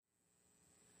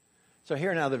So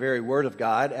hear now the very word of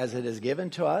God as it is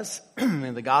given to us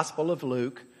in the Gospel of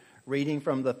Luke, reading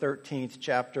from the 13th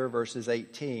chapter, verses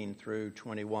 18 through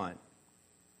 21.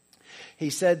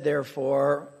 He said,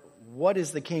 therefore, what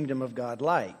is the kingdom of God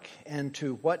like, and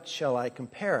to what shall I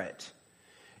compare it?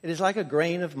 It is like a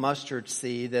grain of mustard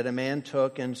seed that a man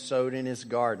took and sowed in his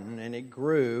garden, and it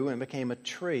grew and became a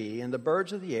tree, and the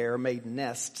birds of the air made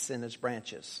nests in its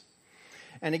branches.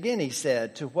 And again he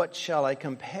said, to what shall I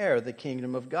compare the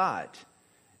kingdom of God?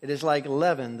 It is like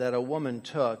leaven that a woman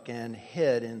took and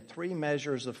hid in 3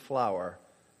 measures of flour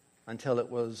until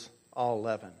it was all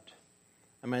leavened.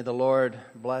 And may the Lord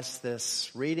bless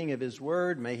this reading of His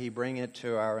Word. May He bring it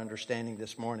to our understanding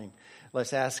this morning.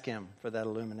 Let's ask Him for that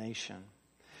illumination.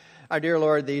 Our dear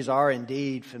Lord, these are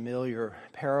indeed familiar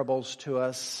parables to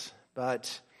us,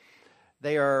 but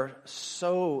they are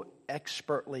so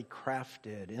expertly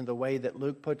crafted in the way that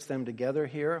Luke puts them together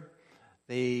here.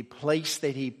 The place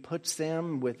that he puts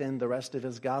them within the rest of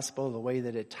his gospel, the way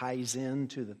that it ties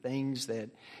into the things that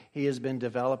he has been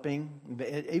developing,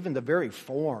 even the very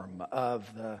form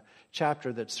of the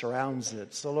chapter that surrounds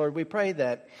it. So Lord, we pray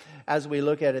that as we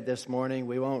look at it this morning,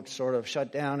 we won't sort of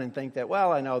shut down and think that,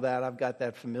 well, I know that, I've got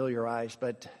that familiarized.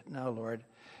 But no, Lord,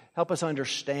 help us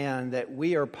understand that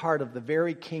we are part of the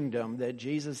very kingdom that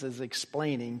Jesus is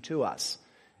explaining to us,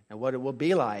 and what it will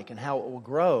be like and how it will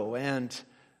grow, and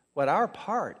what our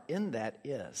part in that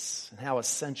is, and how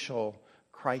essential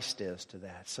Christ is to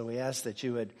that. So we ask that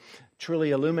you would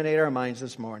truly illuminate our minds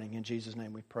this morning. In Jesus'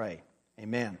 name we pray.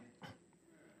 Amen.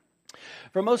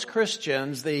 For most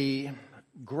Christians, the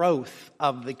growth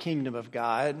of the kingdom of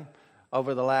God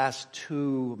over the last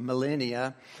 2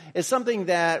 millennia is something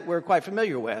that we're quite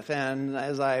familiar with. And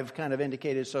as I've kind of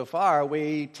indicated so far,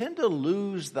 we tend to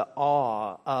lose the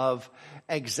awe of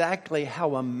exactly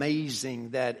how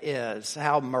amazing that is,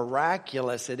 how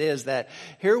miraculous it is that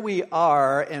here we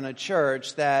are in a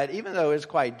church that, even though it's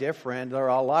quite different, there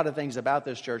are a lot of things about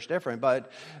this church different,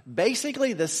 but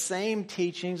basically the same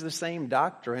teachings, the same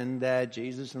doctrine that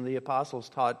Jesus and the apostles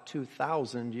taught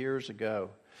 2,000 years ago.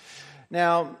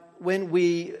 Now, when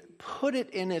we put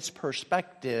it in its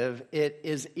perspective, it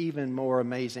is even more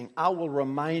amazing. I will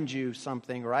remind you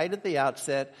something right at the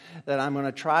outset that I'm going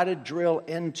to try to drill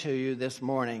into you this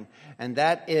morning, and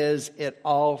that is, it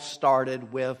all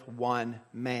started with one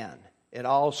man. It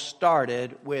all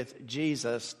started with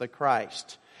Jesus the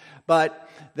Christ. But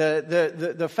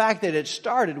the fact that it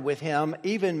started with him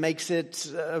even makes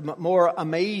it more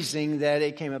amazing that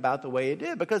it came about the way it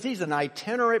did, because he's an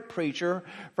itinerant preacher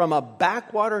from a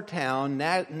backwater town,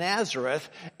 Nazareth,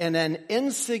 in an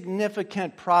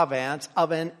insignificant province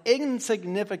of an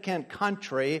insignificant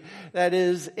country that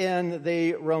is in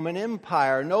the Roman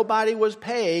Empire. Nobody was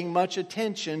paying much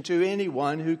attention to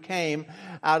anyone who came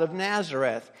out of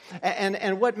Nazareth.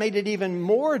 And what made it even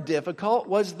more difficult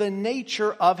was the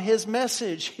nature of his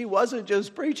message. He wasn't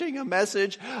just preaching a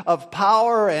message of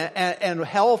power and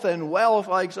health and wealth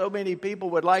like so many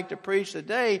people would like to preach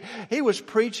today. He was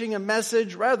preaching a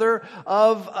message rather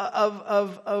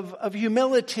of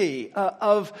humility,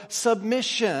 of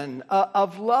submission,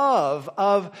 of love,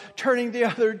 of turning the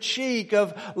other cheek,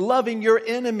 of loving your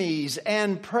enemies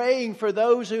and praying for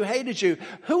those who hated you.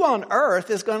 Who on earth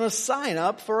is going to sign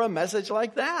up for a message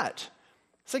like that?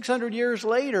 600 years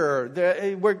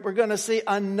later, we're going to see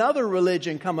another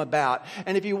religion come about.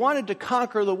 And if you wanted to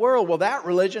conquer the world, well, that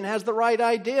religion has the right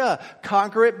idea.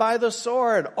 Conquer it by the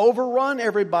sword. Overrun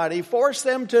everybody. Force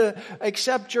them to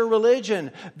accept your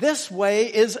religion. This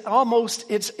way is almost,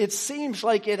 it seems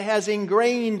like it has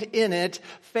ingrained in it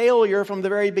failure from the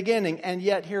very beginning. And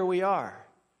yet here we are.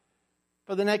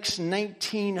 For the next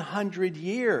 1900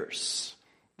 years,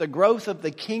 the growth of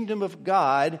the kingdom of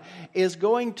God is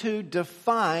going to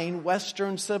define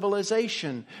Western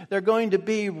civilization. They're going to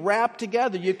be wrapped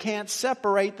together. You can't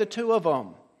separate the two of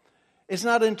them. It's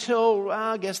not until,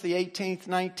 I guess, the 18th,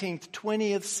 19th,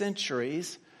 20th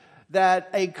centuries that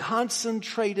a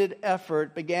concentrated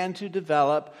effort began to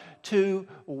develop to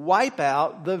wipe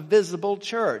out the visible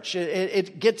church.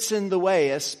 It gets in the way,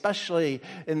 especially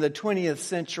in the 20th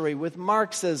century, with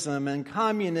Marxism and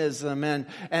communism and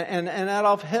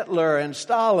Adolf Hitler and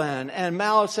Stalin and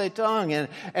Mao Zedong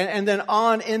and then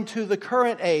on into the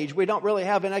current age. We don't really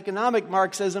have an economic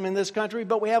Marxism in this country,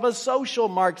 but we have a social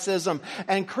Marxism,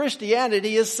 and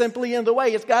Christianity is simply in the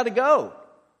way. It's got to go.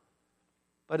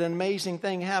 But an amazing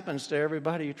thing happens to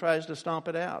everybody who tries to stomp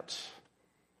it out.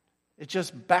 It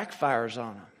just backfires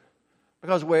on them.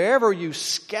 Because wherever you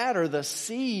scatter the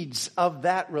seeds of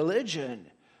that religion,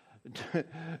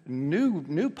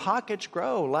 new pockets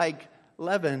grow, like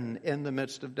leaven in the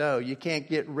midst of dough. You can't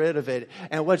get rid of it.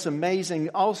 And what's amazing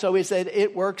also is that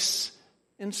it works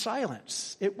in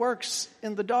silence. It works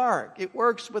in the dark. It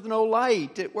works with no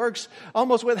light. It works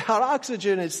almost without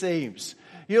oxygen, it seems.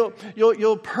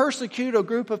 You'll persecute a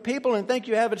group of people and think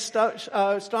you have it stomped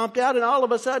out, and all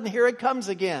of a sudden, here it comes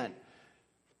again.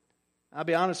 I'll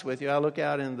be honest with you, I look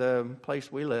out in the place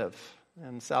we live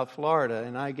in South Florida,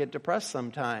 and I get depressed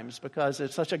sometimes because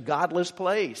it's such a godless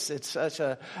place. It's such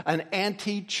an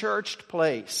anti-churched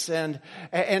place. And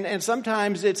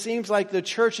sometimes it seems like the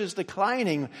church is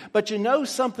declining. But you know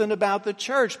something about the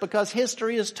church because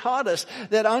history has taught us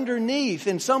that underneath,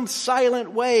 in some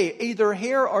silent way, either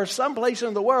here or someplace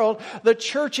in the world, the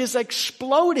church is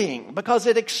exploding because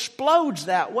it explodes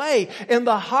that way in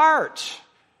the heart.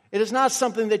 It is not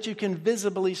something that you can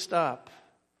visibly stop.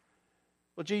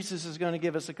 Well, Jesus is going to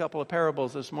give us a couple of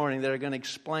parables this morning that are going to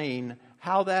explain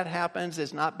how that happens.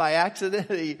 It's not by accident.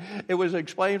 It was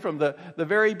explained from the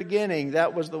very beginning.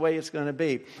 That was the way it's going to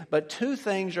be. But two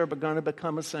things are going to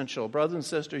become essential. Brothers and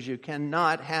sisters, you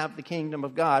cannot have the kingdom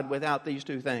of God without these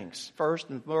two things. First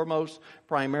and foremost,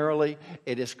 primarily,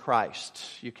 it is Christ.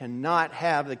 You cannot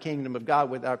have the kingdom of God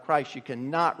without Christ. You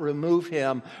cannot remove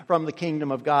Him from the kingdom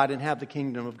of God and have the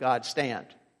kingdom of God stand.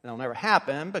 It'll never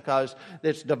happen because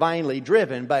it's divinely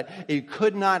driven, but you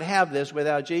could not have this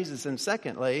without Jesus. And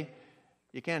secondly,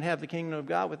 you can't have the kingdom of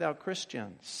God without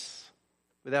Christians,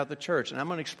 without the church. And I'm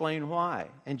going to explain why.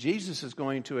 And Jesus is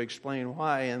going to explain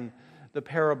why in the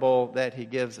parable that He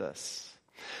gives us.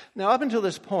 Now, up until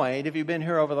this point, if you've been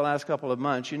here over the last couple of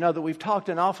months, you know that we've talked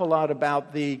an awful lot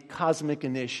about the cosmic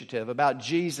initiative, about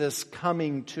Jesus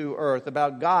coming to earth,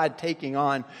 about God taking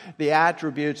on the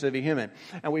attributes of a human.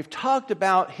 And we've talked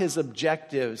about His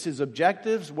objectives. His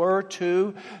objectives were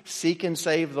to seek and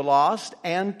save the lost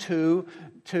and to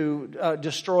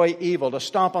destroy evil, to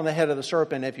stomp on the head of the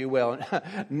serpent, if you will.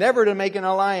 Never to make an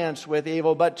alliance with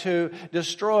evil, but to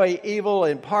destroy evil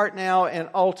in part now and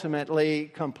ultimately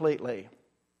completely.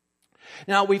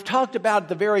 Now, we've talked about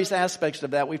the various aspects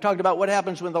of that. We've talked about what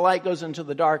happens when the light goes into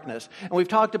the darkness. And we've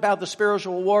talked about the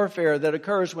spiritual warfare that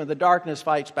occurs when the darkness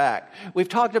fights back. We've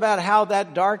talked about how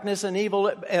that darkness and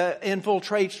evil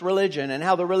infiltrates religion and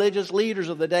how the religious leaders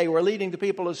of the day were leading the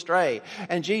people astray.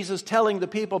 And Jesus telling the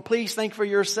people, please think for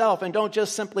yourself and don't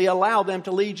just simply allow them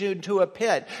to lead you into a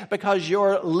pit because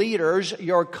your leaders,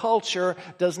 your culture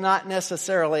does not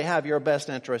necessarily have your best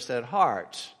interest at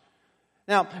heart.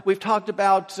 Now, we've talked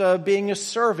about being a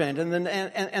servant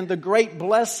and the great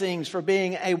blessings for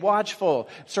being a watchful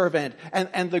servant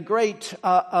and the great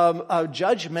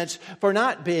judgments for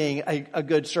not being a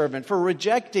good servant, for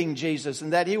rejecting Jesus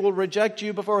and that He will reject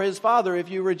you before His Father if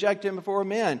you reject Him before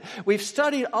men. We've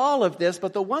studied all of this,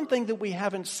 but the one thing that we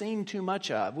haven't seen too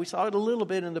much of, we saw it a little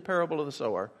bit in the parable of the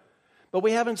sower, but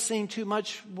we haven't seen too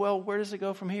much, well, where does it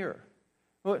go from here?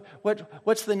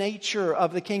 What's the nature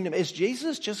of the kingdom? Is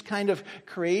Jesus just kind of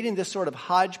creating this sort of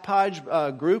hodgepodge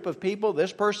group of people?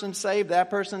 This person saved,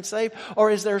 that person saved? Or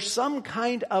is there some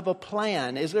kind of a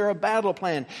plan? Is there a battle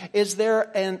plan? Is there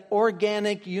an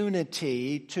organic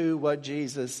unity to what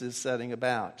Jesus is setting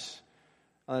about?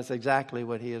 Well, that's exactly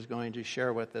what He is going to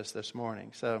share with us this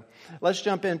morning. So let's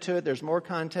jump into it. There's more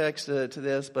context to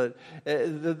this, but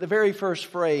the very first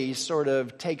phrase sort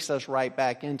of takes us right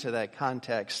back into that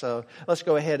context. So let's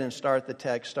go ahead and start the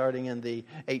text, starting in the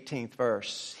 18th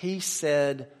verse. He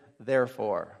said,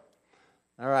 therefore.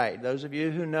 All right, those of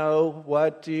you who know,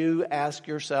 what do you ask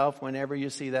yourself whenever you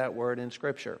see that word in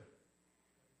Scripture?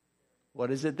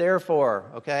 What is it there for?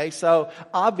 Okay, so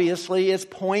obviously it's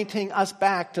pointing us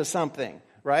back to something.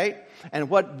 Right? And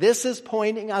what this is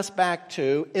pointing us back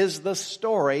to is the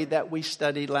story that we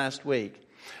studied last week.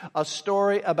 A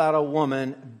story about a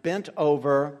woman bent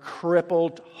over,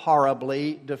 crippled,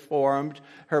 horribly deformed,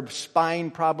 her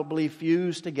spine probably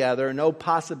fused together, no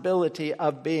possibility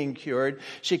of being cured.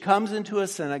 She comes into a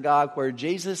synagogue where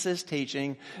Jesus is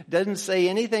teaching, doesn't say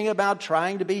anything about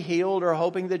trying to be healed or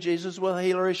hoping that Jesus will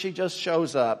heal her. She just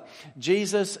shows up.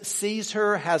 Jesus sees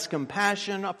her, has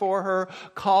compassion for her,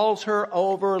 calls her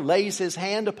over, lays His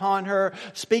hand upon her,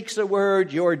 speaks the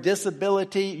word, your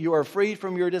disability, you are freed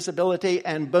from your disability,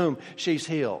 and boom, she's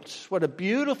healed. What a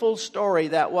beautiful story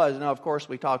that was. Now, of course,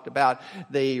 we talked about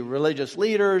the religious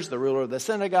leaders. The ruler of the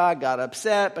synagogue got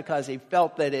upset because he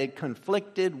felt that it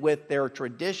conflicted with their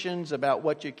traditions about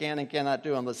what you can and cannot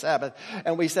do on the Sabbath.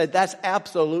 And we said that's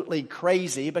absolutely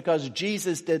crazy because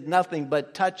Jesus did nothing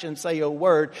but touch and say a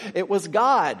word. It was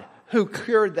God who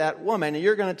cured that woman. And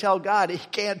you're going to tell God He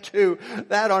can't do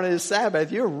that on His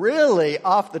Sabbath. You're really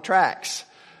off the tracks.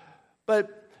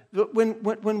 But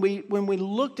when we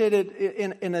looked at it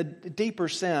in a deeper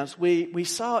sense, we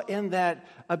saw in that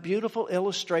a beautiful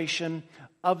illustration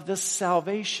of the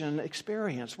salvation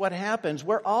experience. What happens?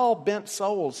 We're all bent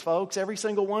souls, folks, every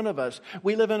single one of us.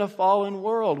 We live in a fallen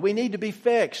world. We need to be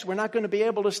fixed. We're not going to be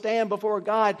able to stand before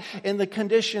God in the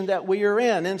condition that we are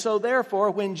in. And so therefore,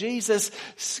 when Jesus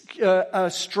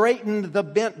straightened the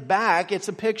bent back, it's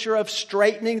a picture of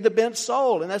straightening the bent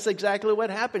soul. And that's exactly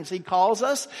what happens. He calls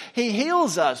us. He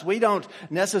heals us. We don't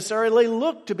necessarily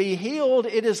look to be healed.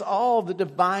 It is all the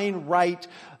divine right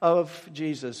of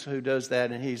Jesus who does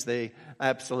that, and He's the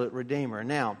absolute Redeemer.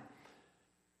 Now,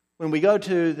 when we go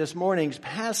to this morning's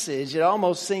passage, it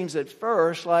almost seems at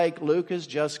first like Luke is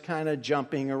just kind of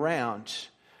jumping around.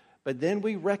 But then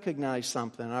we recognize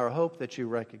something. I hope that you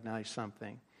recognize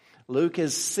something. Luke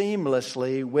is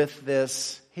seamlessly with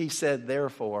this, he said,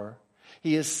 therefore.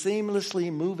 He is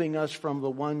seamlessly moving us from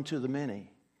the one to the many.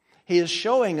 He is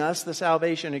showing us the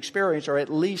salvation experience, or at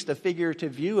least a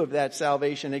figurative view of that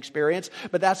salvation experience.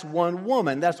 But that's one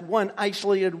woman. That's one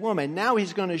isolated woman. Now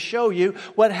he's going to show you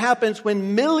what happens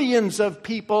when millions of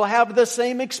people have the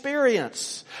same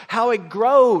experience. How it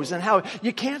grows and how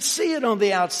you can't see it on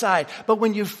the outside. But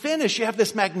when you finish, you have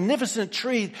this magnificent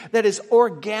tree that is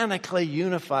organically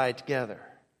unified together.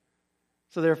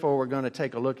 So therefore, we're going to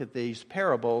take a look at these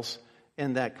parables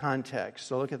in that context.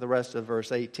 So look at the rest of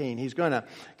verse 18. He's going to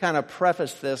kind of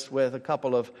preface this with a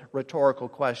couple of rhetorical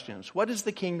questions. What is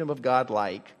the kingdom of God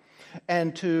like?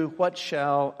 And to what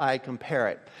shall I compare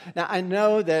it? Now, I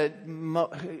know that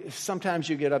sometimes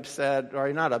you get upset, or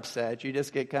you're not upset, you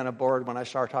just get kind of bored when I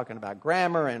start talking about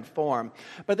grammar and form.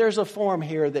 But there's a form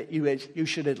here that you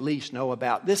should at least know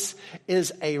about. This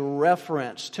is a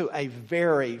reference to a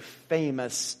very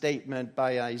famous statement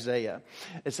by Isaiah.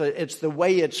 It's the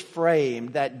way it's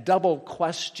framed, that double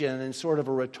question in sort of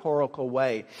a rhetorical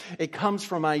way. It comes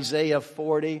from Isaiah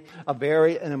 40,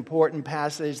 an important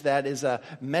passage that is a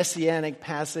messianic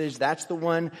passage. That's the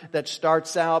one that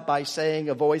starts out by saying,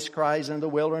 a voice cries in the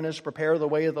wilderness, prepare the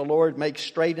way of the Lord, make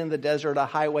straight in the desert a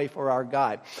highway for our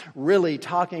God. Really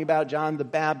talking about John the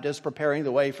Baptist preparing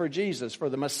the way for Jesus, for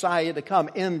the Messiah to come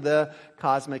in the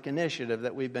cosmic initiative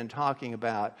that we've been talking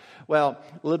about. Well,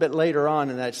 a little bit later on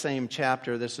in that same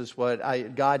chapter, this is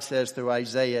what God says through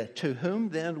Isaiah, to whom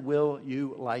then will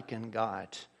you liken God?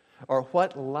 Or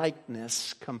what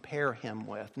likeness compare him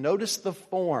with? Notice the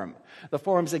form. The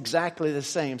form's exactly the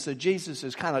same. So Jesus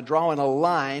is kind of drawing a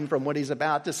line from what he's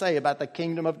about to say about the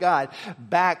kingdom of God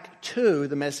back to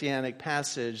the messianic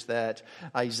passage that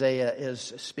Isaiah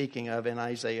is speaking of in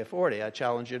Isaiah 40. I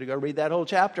challenge you to go read that whole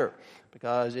chapter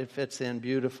because it fits in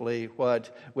beautifully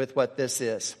with what this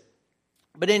is.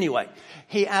 But anyway,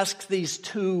 he asks these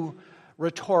two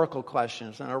rhetorical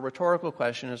questions. And a rhetorical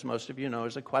question, as most of you know,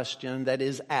 is a question that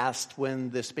is asked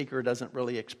when the speaker doesn't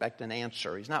really expect an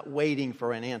answer. He's not waiting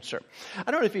for an answer.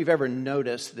 I don't know if you've ever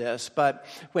noticed this, but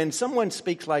when someone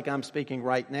speaks like I'm speaking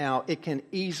right now, it can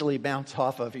easily bounce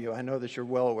off of you. I know that you're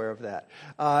well aware of that.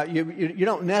 You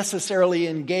don't necessarily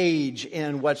engage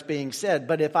in what's being said,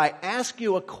 but if I ask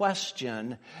you a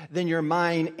question, then your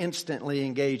mind instantly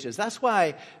engages. That's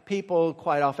why people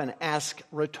quite often ask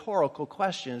rhetorical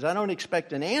questions. I don't expect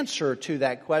an answer to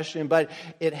that question, but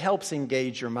it helps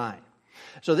engage your mind.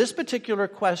 So this particular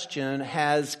question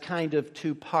has kind of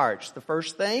two parts. The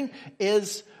first thing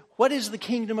is, what is the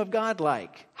kingdom of God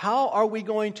like? How are we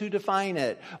going to define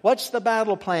it? What's the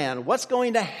battle plan? What's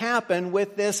going to happen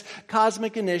with this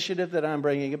cosmic initiative that I'm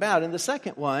bringing about? And the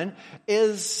second one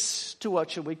is, to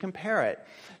what should we compare it?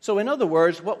 So in other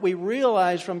words, what we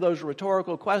realize from those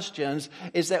rhetorical questions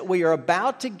is that we are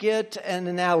about to get an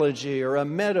analogy or a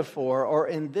metaphor, or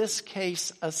in this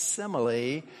case, a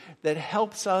simile that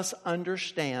helps us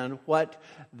understand what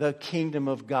the kingdom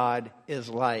of God is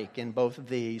like. And both of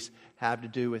these have to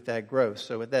do with that growth.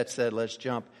 So with that said, let's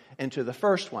jump into the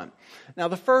first one. Now,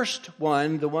 the first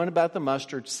one, the one about the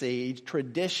mustard seed,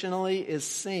 traditionally is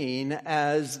seen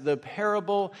as the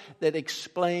parable that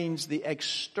explains the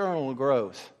external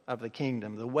growth of the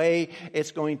kingdom, the way it's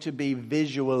going to be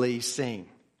visually seen.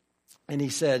 And he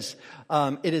says,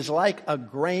 it is like a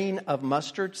grain of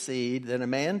mustard seed that a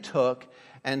man took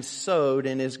and sowed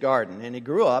in his garden. And it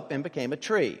grew up and became a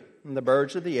tree. And the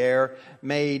birds of the air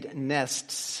made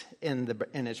nests in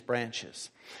its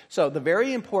branches. So the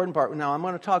very important part, now I'm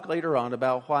going to talk later on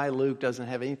about why Luke doesn't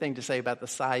have anything to say about the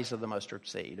size of the mustard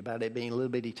seed, about it being a little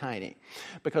bitty tiny.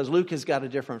 Because Luke has got a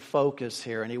different focus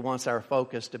here, and he wants our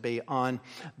focus to be on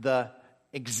the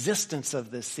existence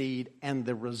of the seed and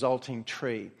the resulting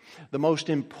tree. The most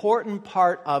important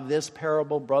part of this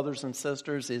parable, brothers and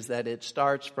sisters, is that it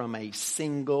starts from a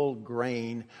single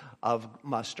grain of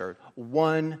mustard.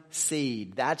 One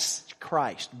seed. That's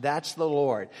Christ. That's the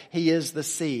Lord. He is the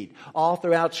seed. All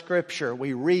throughout Scripture,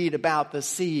 we read about the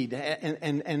seed,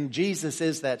 and Jesus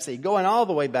is that seed. Going all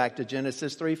the way back to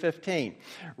Genesis 3:15.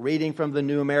 Reading from the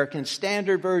New American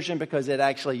Standard Version, because it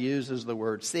actually uses the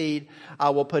word seed. I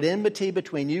will put enmity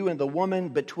between you and the woman,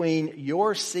 between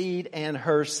your seed and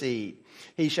her seed.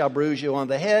 He shall bruise you on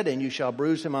the head, and you shall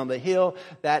bruise him on the heel.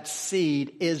 That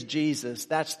seed is Jesus.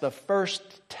 That's the first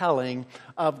telling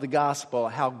of the gospel,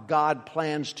 how God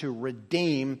plans to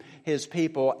redeem his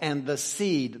people. And the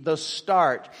seed, the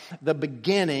start, the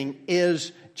beginning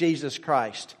is Jesus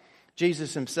Christ.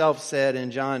 Jesus himself said in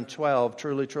John 12,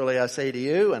 "Truly, truly, I say to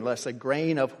you, unless a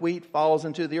grain of wheat falls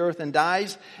into the earth and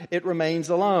dies, it remains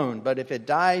alone. But if it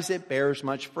dies, it bears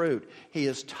much fruit." He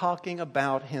is talking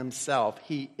about himself.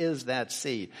 He is that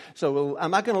seed. So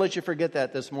I'm not going to let you forget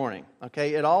that this morning.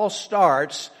 Okay? It all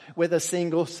starts with a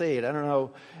single seed. I don't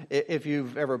know if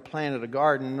you've ever planted a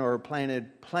garden or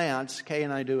planted plants. Kay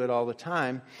and I do it all the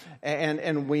time.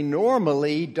 And we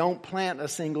normally don't plant a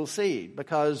single seed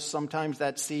because sometimes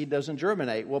that seed doesn't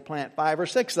germinate. We'll plant 5 or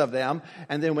 6 of them,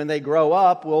 and then when they grow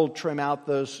up, we'll trim out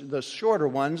the shorter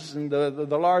ones, and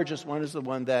the largest one is the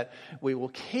one that we will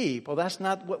keep. Well, that's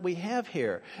not what we have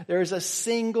here. There is a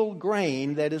single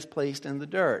grain that is placed in the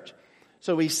dirt.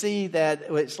 So we see that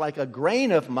it's like a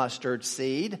grain of mustard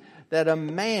seed that a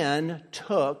man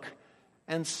took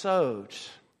and sowed.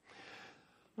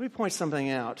 Let me point something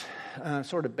out,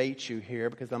 sort of bait you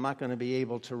here, because I'm not going to be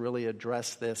able to really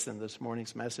address this in this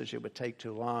morning's message. It would take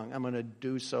too long. I'm going to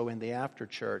do so in the after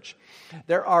church.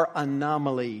 There are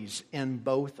anomalies in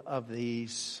both of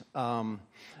these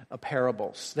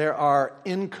parables. There are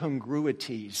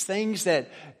incongruities, things that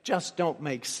just don't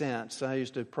make sense. I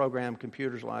used to program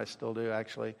computers, well, I still do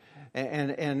actually.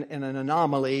 And an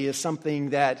anomaly is something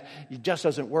that just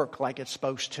doesn't work like it's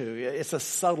supposed to. It's a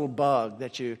subtle bug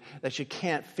that you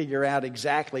can't figure out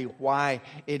exactly why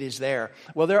it is there.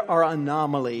 Well, there are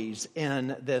anomalies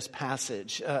in this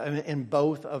passage, in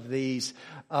both of these.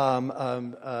 And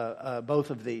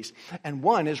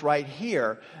one is right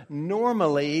here.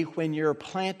 Normally, when you're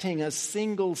planting a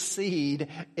single seed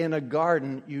in a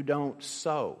garden, you don't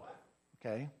sow.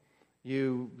 Okay,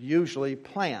 you usually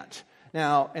plant.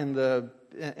 Now, in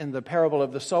the parable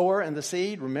of the sower and the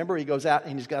seed, remember he goes out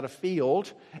and he's got a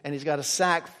field and he's got a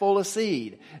sack full of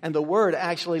seed. And the word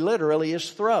actually literally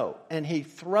is throw. And he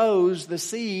throws the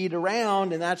seed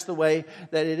around, and that's the way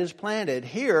that it is planted.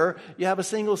 Here, you have a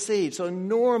single seed. So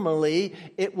normally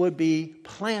it would be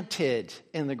planted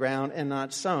in the ground and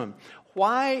not sown.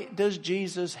 Why does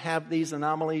Jesus have these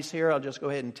anomalies here? I'll just go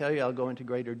ahead and tell you. I'll go into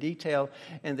greater detail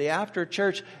in the after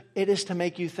church. It is to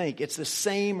make you think. It's the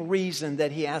same reason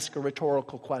that he asked a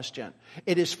rhetorical question.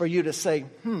 It is for you to say,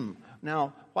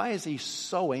 now, why is he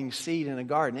sowing seed in a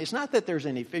garden? It's not that there's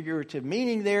any figurative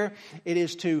meaning there. It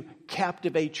is to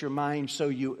captivate your mind so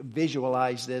you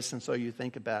visualize this and so you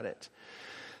think about it.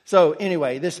 So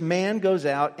anyway, this man goes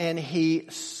out and he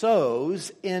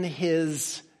sows in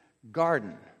his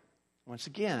garden. Once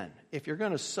again, if you're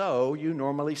going to sow, you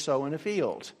normally sow in a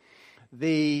field.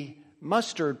 The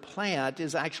mustard plant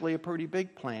is actually a pretty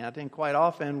big plant and quite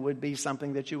often would be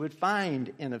something that you would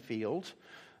find in a field.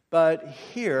 But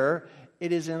here,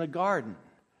 it is in a garden.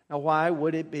 Now, why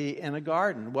would it be in a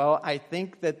garden? Well, I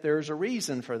think that there's a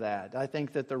reason for that. I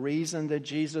think that the reason that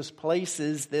Jesus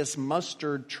places this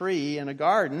mustard tree in a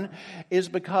garden is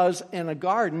because in a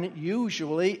garden,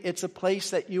 usually it's a place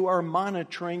that you are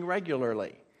monitoring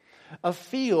regularly. A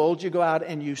field, you go out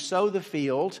and you sow the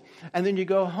field, and then you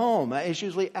go home. It's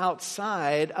usually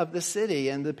outside of the city,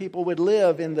 and the people would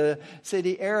live in the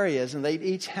city areas, and they'd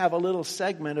each have a little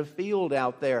segment of field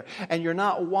out there. And you're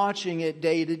not watching it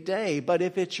day to day, but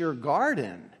if it's your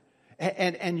garden,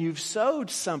 and you've sowed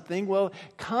something, well,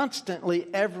 constantly,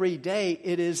 every day,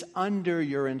 it is under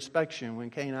your inspection.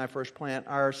 When Kay and I first plant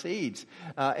our seeds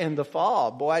in the fall,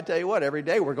 boy, I tell you what, every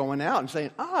day we're going out and saying,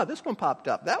 this one popped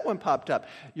up, that one popped up.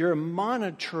 You're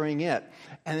monitoring it.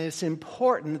 And it's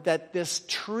important that this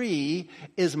tree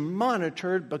is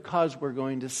monitored because we're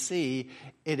going to see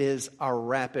it is a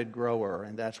rapid grower.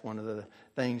 And that's one of the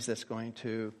things that's going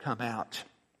to come out.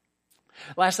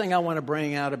 Last thing I want to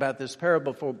bring out about this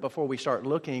parable before we start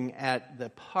looking at the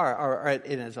part, or at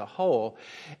it as a whole,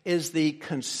 is the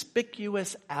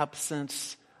conspicuous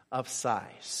absence of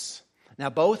size. Now,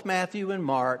 both Matthew and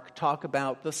Mark talk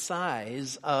about the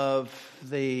size of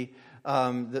the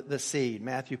seed.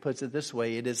 Matthew puts it this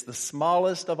way: it is the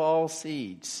smallest of all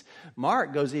seeds.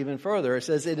 Mark goes even further. It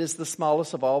says it is the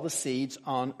smallest of all the seeds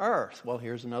on earth. Well,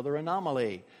 here's another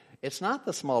anomaly. It's not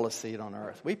the smallest seed on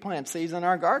earth. We plant seeds in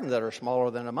our garden that are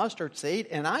smaller than a mustard seed,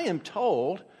 and I am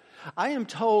told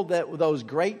that those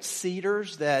great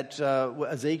cedars that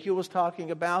Ezekiel was talking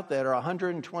about that are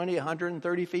 120,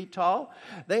 130 feet tall,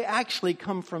 they actually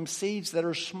come from seeds that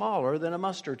are smaller than a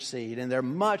mustard seed, and they're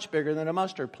much bigger than a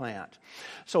mustard plant.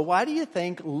 So why do you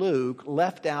think Luke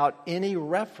left out any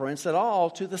reference at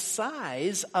all to the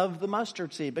size of the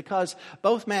mustard seed? Because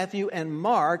both Matthew and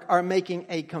Mark are making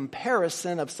a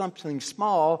comparison of something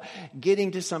small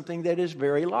getting to something that is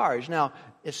very large. Now,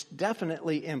 it's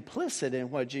definitely implicit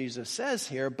in what Jesus says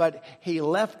here, but he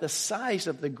left the size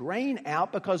of the grain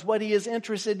out because what he is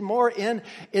interested more in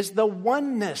is the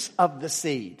oneness of the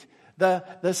seed.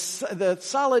 The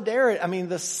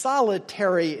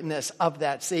solitariness of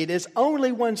that seed is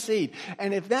only one seed.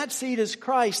 And if that seed is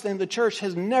Christ, then the church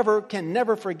can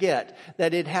never forget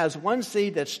that it has one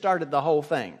seed that started the whole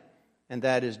thing. And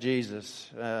that is Jesus.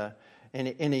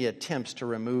 Any attempts to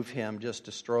remove him just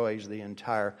destroys the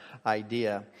entire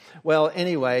idea. Well,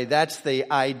 anyway, that's the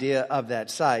idea of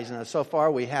that size. Now, so far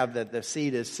we have that the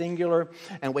seed is singular,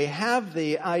 and we have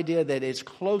the idea that it's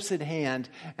close at hand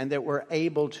and that we're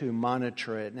able to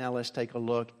monitor it. Now let's take a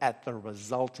look at the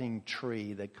resulting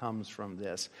tree that comes from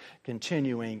this.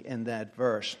 Continuing in that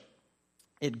verse.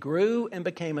 It grew and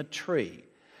became a tree,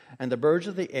 and the birds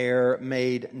of the air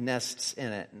made nests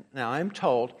in it. Now I'm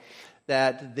told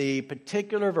that the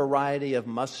particular variety of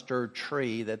mustard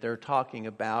tree that they're talking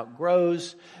about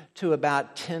grows to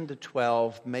about 10 to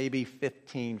 12, maybe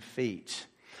 15 feet.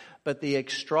 But the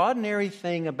extraordinary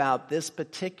thing about this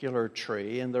particular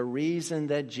tree, and the reason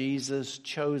that Jesus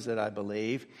chose it, I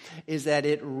believe, is that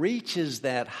it reaches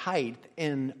that height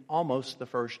in almost the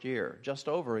first year, just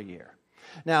over a year.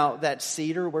 Now, that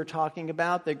cedar we're talking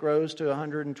about that grows to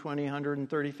 120,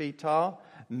 130 feet tall,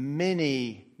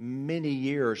 many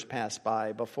years pass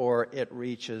by before it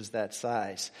reaches that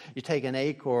size. You take an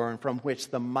acorn from which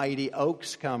the mighty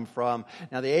oaks come from.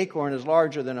 Now, the acorn is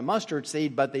larger than a mustard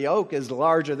seed, but the oak is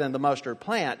larger than the mustard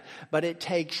plant. But it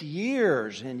takes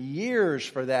years and years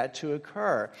for that to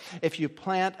occur. If you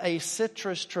plant a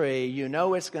citrus tree, you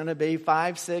know it's going to be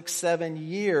 5, 6, 7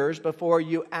 years before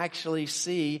you actually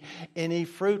see any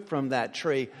fruit from that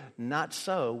tree. Not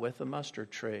so with the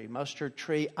mustard tree. Mustard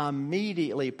tree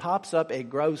immediately pops up. It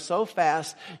grows so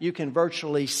fast you can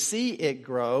virtually see it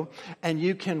grow, and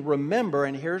you can remember,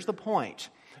 and here's the point.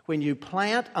 When you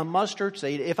plant a mustard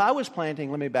seed,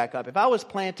 let me back up. If I was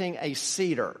planting a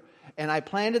cedar and I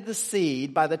planted the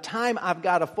seed, by the time I've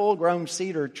got a full-grown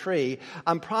cedar tree,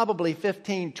 I'm probably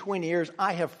 15, 20 years,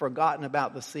 I have forgotten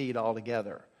about the seed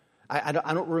altogether. I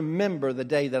don't remember the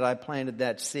day that I planted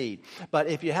that seed. But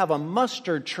if you have a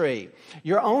mustard tree,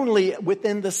 you're only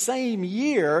within the same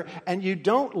year, and you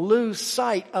don't lose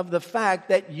sight of the fact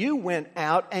that you went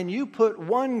out and you put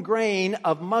one grain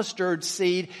of mustard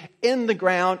seed in the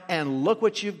ground, and look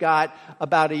what you've got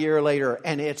about a year later,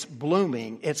 and it's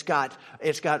blooming. It's got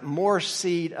more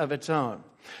seed of its own.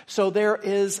 So there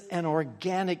is an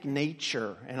organic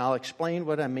nature, and I'll explain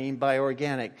what I mean by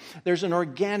organic. There's an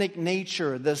organic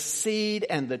nature. The seed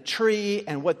and the tree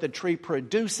and what the tree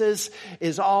produces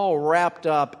is all wrapped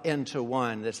up into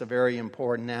one. That's a very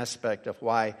important aspect of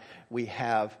why we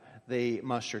have the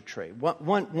mustard tree.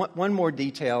 One more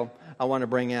detail I want to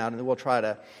bring out, and then we'll try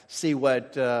to see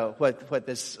what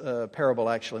this parable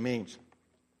actually means.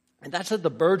 And that's that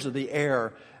the birds of the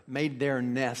air made their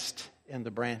nest in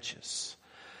the branches.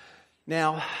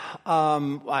 Now,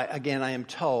 I am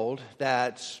told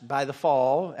that by the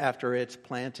fall, after it's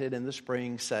planted in the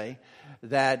spring, say,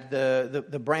 that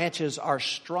the branches are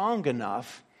strong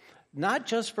enough, not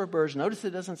just for birds. Notice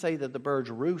it doesn't say that the birds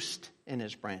roost in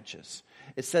his branches.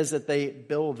 It says that they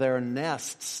build their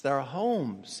nests, their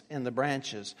homes in the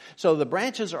branches. So the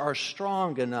branches are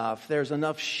strong enough. There's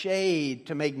enough shade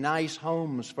to make nice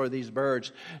homes for these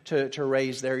birds to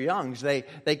raise their youngs. They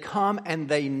come and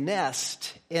they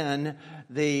nest in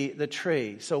the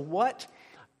tree. So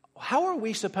how are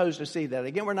we supposed to see that?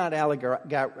 Again, we're not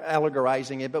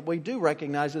allegorizing it, but we do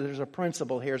recognize that there's a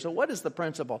principle here. So what is the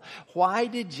principle? Why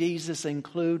did Jesus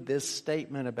include this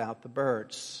statement about the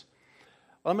birds?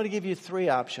 Well, I'm going to give you 3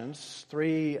 options,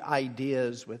 3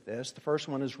 ideas with this. The first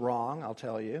one is wrong, I'll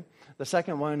tell you. The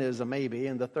second one is a maybe,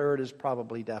 and the third is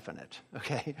probably definite.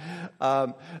 Okay,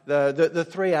 the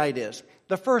 3 ideas.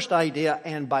 The first idea,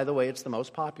 and by the way, it's the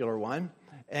most popular one,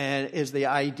 and is the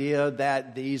idea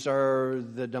that these are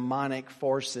the demonic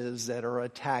forces that are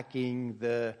attacking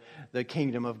the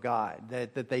kingdom of God,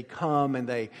 that they come and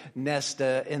they nest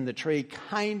in the tree,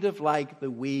 kind of like the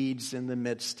weeds in the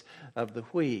midst of the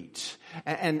wheat.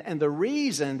 And the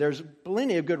reason, there's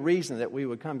plenty of good reason that we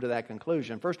would come to that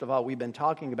conclusion. First of all, we've been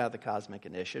talking about the cosmic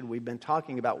initiative. We've been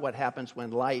talking about what happens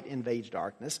when light invades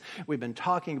darkness. We've been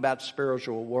talking about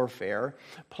spiritual warfare.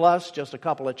 Plus, just a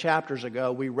couple of chapters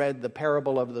ago, we read the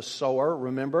parable of the sower.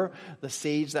 Remember the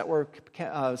seeds that were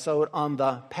sowed on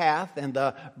the path, and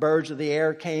the birds of the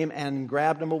air came and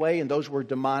grabbed them away, and those were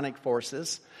demonic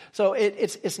forces. So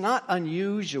it's not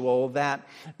unusual that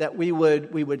we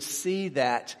would see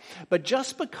that. But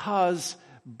just because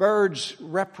birds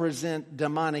represent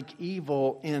demonic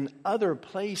evil in other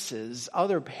places,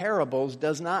 other parables,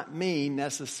 does not mean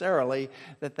necessarily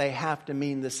that they have to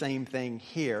mean the same thing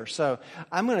here. So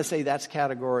I'm going to say that's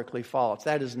categorically false.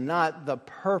 That is not the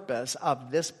purpose of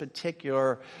this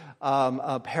particular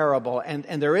parable.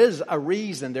 And there is a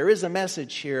reason, there is a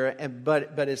message here,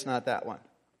 but it's not that one.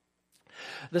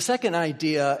 The second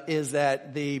idea is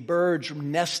that the birds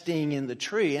nesting in the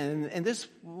tree, and this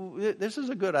is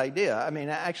a good idea. I mean,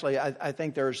 actually, I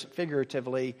think there's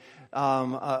figuratively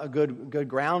a good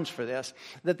grounds for this,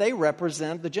 that they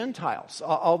represent the Gentiles,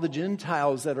 all the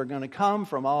Gentiles that are going to come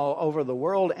from all over the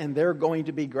world, and they're going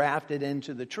to be grafted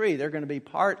into the tree. They're going to be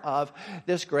part of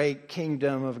this great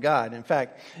kingdom of God. In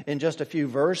fact, in just a few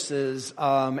verses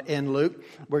in Luke,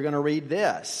 we're going to read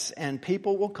this: and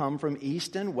people will come from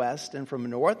east and west and from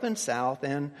north and south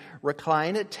and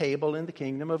recline at table in the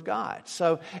kingdom of God.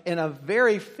 So in a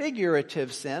very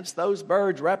figurative sense, those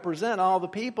birds represent all the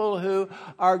people who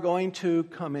are going to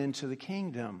come into the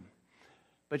kingdom.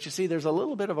 But you see, there's a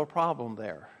little bit of a problem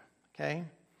there, okay?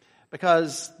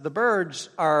 Because the birds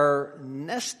are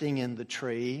nesting in the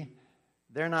tree.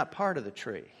 They're not part of the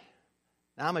tree.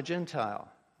 Now, I'm a Gentile,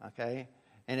 okay?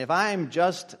 And if I'm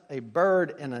just a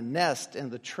bird in a nest in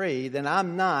the tree, then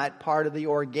I'm not part of the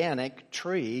organic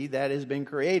tree that has been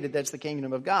created. That's the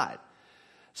kingdom of God.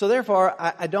 So therefore,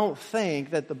 I don't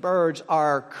think that the birds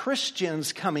are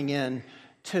Christians coming in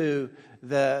to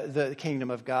the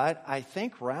kingdom of God. I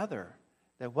think rather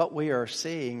that what we are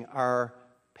seeing are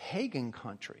pagan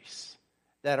countries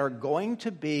that are going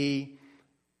to be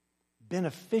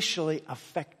beneficially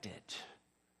affected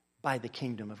by the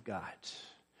kingdom of God.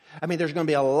 I mean, there's going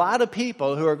to be a lot of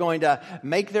people who are going to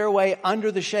make their way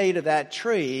under the shade of that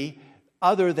tree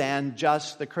other than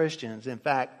just the Christians. In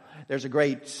fact, there's a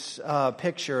great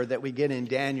picture that we get in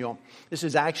Daniel. This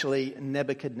is actually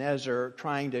Nebuchadnezzar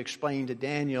trying to explain to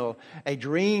Daniel a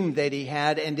dream that he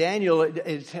had. And Daniel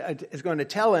is going to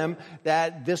tell him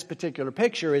that this particular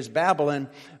picture is Babylon.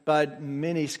 But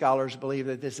many scholars believe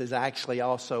that this is actually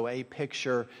also a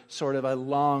picture, sort of a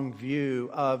long view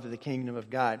of the kingdom of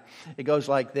God. It goes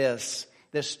like this.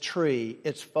 This tree,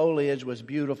 its foliage was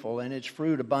beautiful and its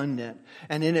fruit abundant,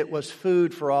 and in it was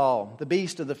food for all. The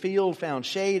beasts of the field found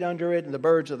shade under it, and the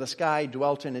birds of the sky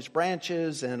dwelt in its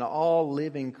branches, and all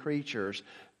living creatures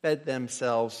fed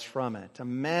themselves from it.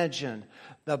 Imagine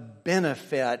the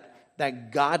benefit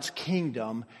that God's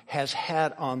kingdom has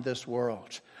had on this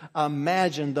world.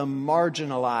 Imagine the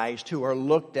marginalized who are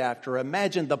looked after.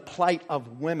 Imagine the plight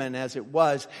of women as it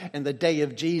was in the day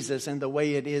of Jesus and the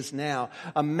way it is now.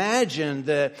 Imagine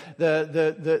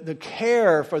the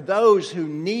care for those who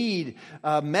need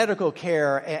medical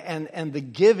care and the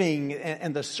giving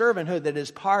and the servanthood that is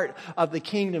part of the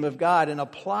kingdom of God, and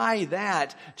apply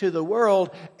that to the world.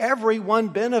 Everyone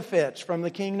benefits from the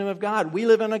kingdom of God. We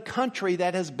live in a country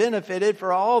that has benefited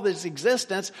for all this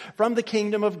existence from the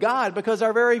kingdom of God, because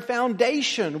our very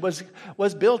foundation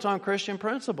was built on Christian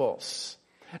principles.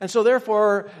 And so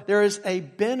therefore, there is a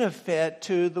benefit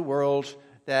to the world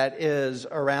that is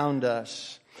around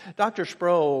us. Dr.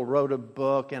 Sproul wrote a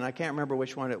book, and I can't remember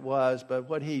which one it was, but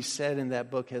what he said in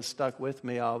that book has stuck with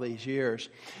me all these years.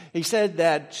 He said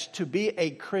that to be a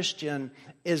Christian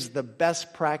is the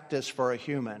best practice for a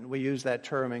human. We use that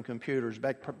term in computers.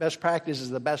 Best practice is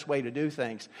the best way to do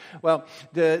things. Well,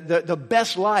 the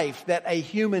best life that a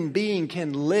human being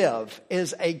can live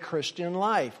is a Christian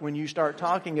life. When you start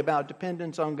talking about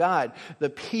dependence on God, the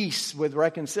peace with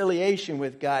reconciliation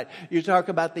with God, you talk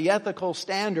about the ethical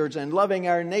standards and loving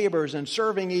our neighbors and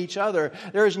serving each other.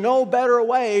 There is no better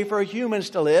way for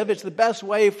humans to live. It's the best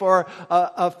way for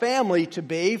a family to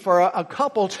be, for a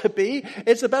couple to be.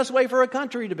 It's the best way for a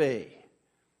country to be.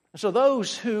 So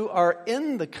those who are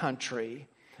in the country,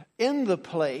 in the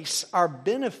place, are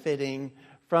benefiting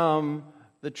from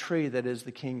the tree that is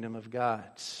the kingdom of God.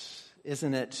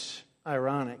 Isn't it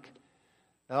ironic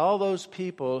that all those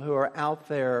people who are out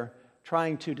there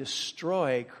trying to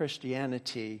destroy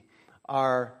Christianity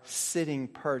are sitting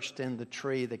perched in the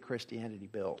tree that Christianity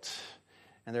built.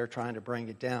 And they're trying to bring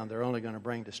it down. They're only going to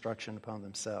bring destruction upon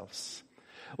themselves.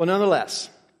 Well, nonetheless,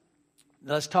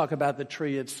 let's talk about the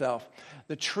tree itself.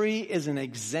 The tree is an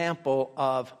example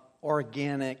of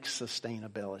organic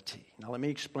sustainability. Now, let me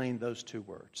explain those two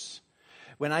words.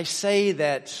 When I say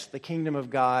that the kingdom of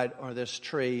God or this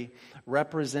tree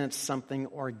represents something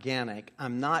organic,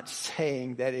 I'm not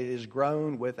saying that it is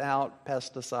grown without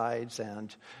pesticides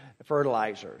and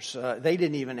fertilizers. They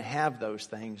didn't even have those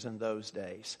things in those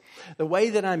days. The way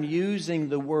that I'm using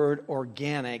the word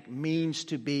organic means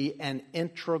to be an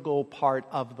integral part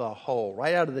of the whole,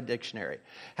 right out of the dictionary.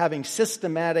 Having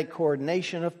systematic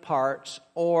coordination of parts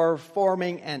or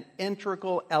forming an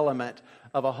integral element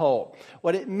of a whole.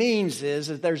 What it means is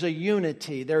that there's a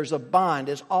unity, there's a bond,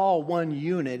 it's all one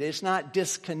unit. It's not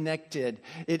disconnected.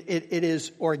 It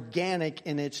is organic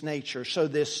in its nature. So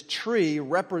this tree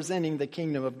representing the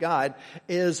kingdom of God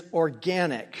is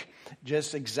organic.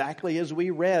 Just exactly as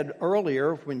we read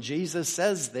earlier when Jesus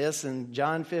says this in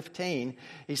John 15.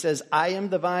 He says, I am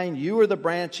the vine, you are the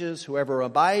branches. Whoever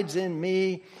abides in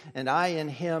me and I in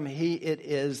him, he it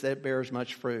is that bears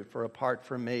much fruit. For apart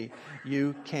from me,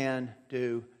 you can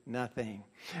do nothing.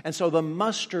 And so the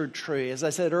mustard tree, as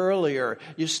I said earlier,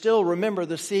 you still remember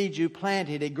the seed you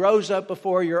planted. It grows up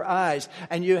before your eyes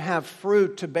and you have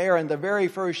fruit to bear in the very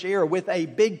first year with a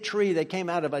big tree that came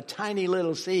out of a tiny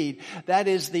little seed. That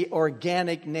is the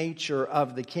organic nature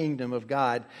of the kingdom of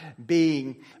God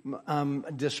being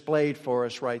displayed for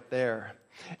us right there.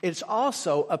 It's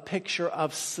also a picture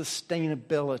of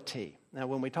sustainability. Now,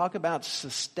 when we talk about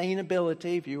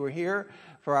sustainability, if you were here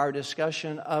for our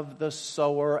discussion of the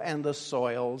sower and the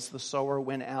soils, the sower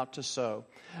went out to sow.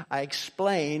 I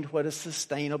explained what a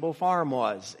sustainable farm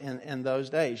was in those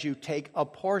days. You take a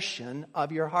portion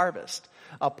of your harvest,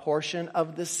 a portion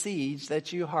of the seeds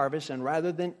that you harvest, and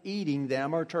rather than eating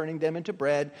them or turning them into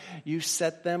bread, you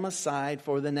set them aside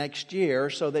for the next year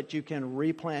so that you can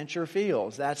replant your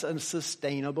fields. That's a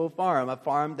sustainable farm, a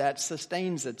farm that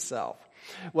sustains itself.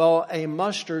 Well, a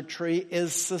mustard tree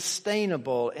is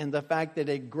sustainable in the fact that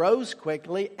it grows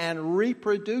quickly and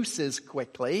reproduces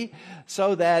quickly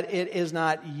so that it is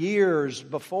not years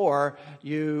before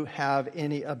you have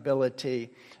any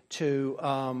ability to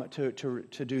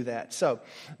do that. So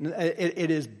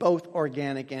it is both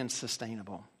organic and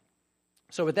sustainable.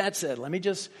 So with that said, let me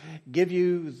just give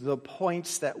you the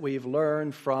points that we've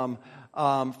learned from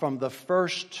the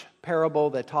first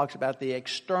parable that talks about the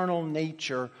external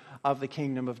nature of the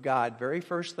kingdom of God. Very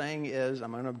first thing is,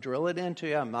 I'm going to drill it into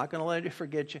you. I'm not going to let you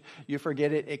forget you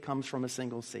forget it. It comes from a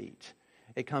single seed.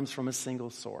 It comes from a single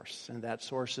source, and that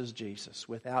source is Jesus.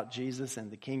 Without Jesus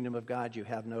and the kingdom of God, you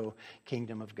have no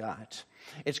kingdom of God.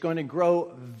 It's going to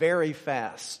grow very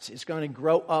fast. It's going to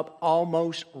grow up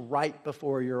almost right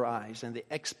before your eyes, and the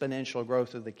exponential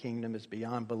growth of the kingdom is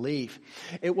beyond belief.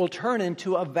 It will turn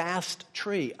into a vast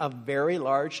tree, a very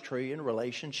large tree in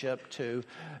relationship to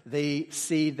the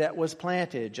seed that was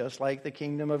planted, just like the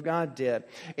kingdom of God did.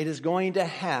 It is going to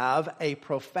have a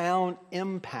profound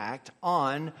impact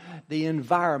on the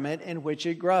environment in which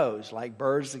it grows. Like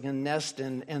birds that can nest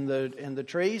in the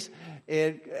trees,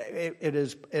 it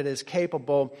is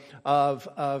capable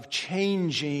of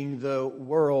changing the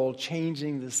world,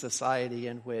 changing the society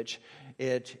in which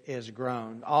it is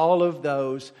grown. All of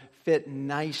those fit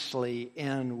nicely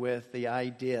in with the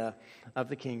idea of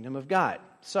the kingdom of God.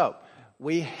 So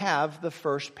we have the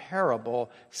first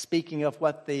parable speaking of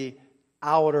what the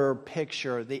outer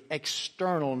picture, the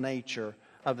external nature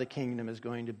of the kingdom is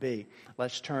going to be.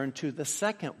 Let's turn to the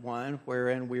second one,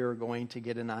 wherein we are going to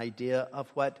get an idea of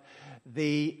what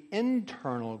the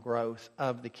internal growth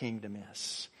of the kingdom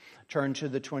is. Turn to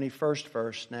the 21st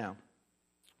verse now.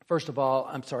 First of all,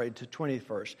 to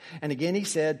 21st. And again he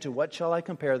said, to what shall I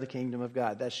compare the kingdom of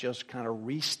God? That's just kind of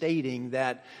restating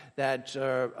that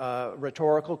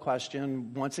rhetorical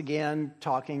question, once again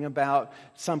talking about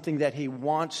something that he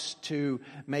wants to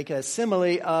make a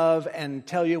simile of and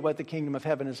tell you what the kingdom of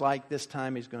heaven is like. This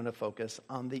time he's going to focus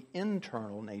on the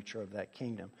internal nature of that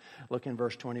kingdom. Look in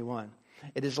verse 21.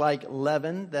 It is like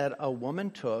leaven that a woman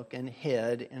took and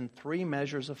hid in 3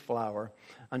 measures of flour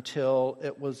until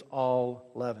it was all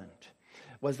leavened.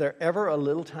 Was there ever a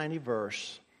little tiny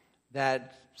verse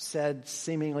that said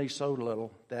seemingly so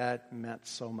little that meant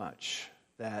so much,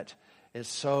 that is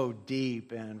so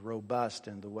deep and robust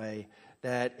in the way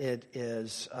that it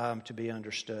is to be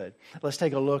understood? Let's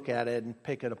take a look at it and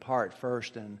pick it apart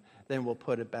first, and then we'll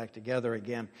put it back together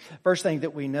again. First thing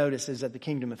that we notice is that the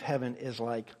kingdom of heaven is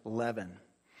like leaven.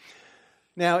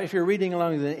 Now, if you're reading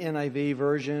along the NIV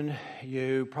version,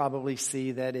 you probably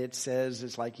see that it says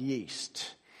it's like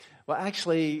yeast. Well,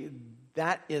 actually,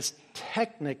 that is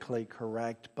technically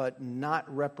correct, but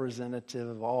not representative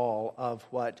of all of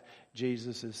what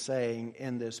Jesus is saying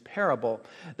in this parable.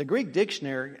 The Greek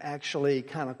dictionary actually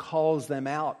kind of calls them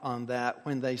out on that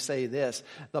when they say this.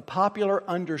 The popular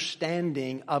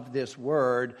understanding of this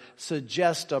word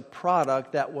suggests a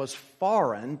product that was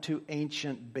foreign to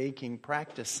ancient baking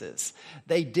practices.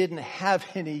 They didn't have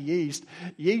any yeast.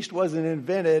 Yeast wasn't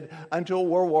invented until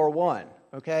World War I.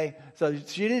 Okay, so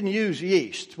she didn't use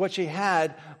yeast. What she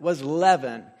had was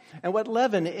leaven. And what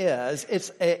leaven is,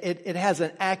 it has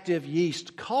an active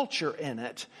yeast culture in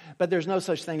it, but there's no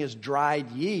such thing as dried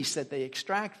yeast that they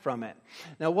extract from it.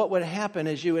 Now, what would happen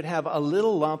is you would have a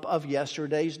little lump of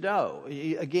yesterday's dough.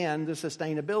 Again, the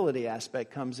sustainability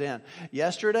aspect comes in.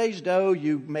 Yesterday's dough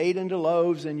you made into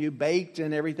loaves and you baked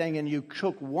and everything, and you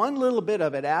took one little bit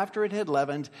of it after it had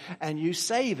leavened and you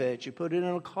save it. You put it in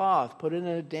a cloth, put it in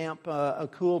a damp, a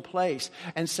cool place,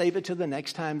 and save it to the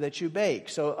next time that you bake.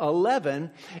 So a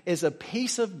leaven is a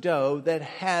piece of dough that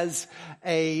has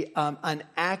an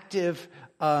active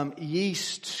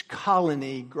yeast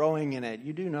colony growing in it.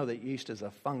 You do know that yeast is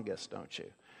a fungus, don't you?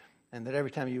 And that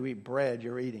every time you eat bread,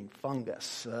 you're eating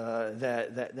fungus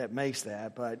that makes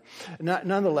that. But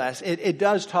nonetheless, it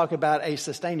does talk about a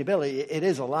sustainability. It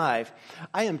is alive.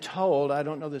 I am told, I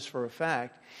don't know this for a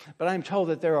fact, but I'm told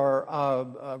that there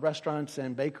are restaurants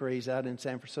and bakeries out in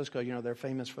San Francisco, you know, they're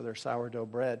famous for their sourdough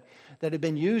bread, that have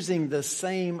been using the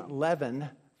same leaven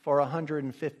for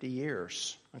 150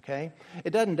 years, okay?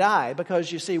 It doesn't die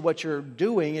because, you see, what you're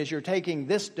doing is you're taking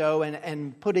this dough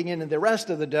and putting it in the rest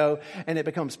of the dough, and it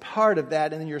becomes part of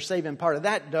that, and then you're saving part of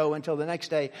that dough until the next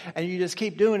day, and you just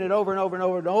keep doing it over and over and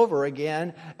over and over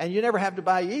again, and you never have to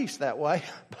buy yeast that way,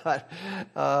 but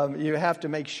you have to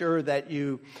make sure that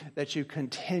you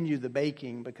continue the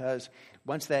baking, because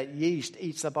once that yeast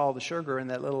eats up all the sugar in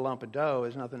that little lump of dough,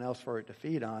 there's nothing else for it to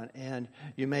feed on, and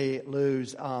you may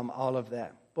lose all of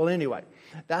that. Well, anyway,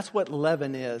 that's what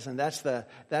leaven is, and that's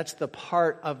the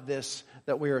part of this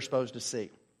that we are supposed to see.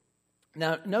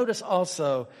 Now, notice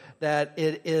also that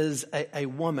it is a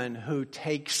woman who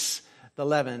takes the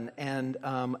leaven and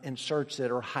inserts it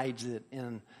or hides it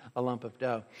in a lump of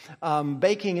dough.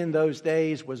 Baking in those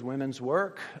days was women's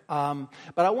work, but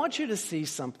I want you to see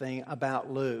something about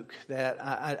Luke that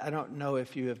I don't know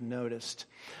if you have noticed.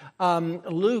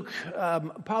 Luke,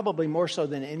 probably more so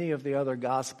than any of the other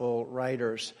gospel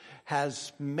writers,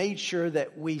 has made sure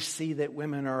that we see that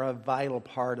women are a vital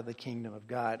part of the kingdom of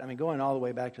God. I mean, going all the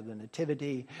way back to the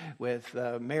Nativity with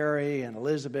Mary and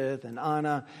Elizabeth and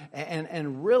Anna,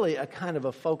 and really a kind of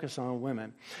a focus on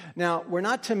women. Now, we're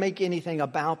not to make anything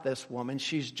about this woman.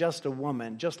 She's just a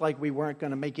woman, just like we weren't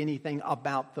going to make anything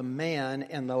about the man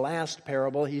in the last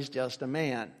parable. He's just a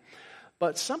man.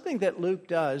 But something that Luke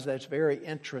does that's very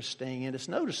interesting, and it's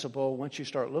noticeable once you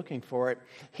start looking for it,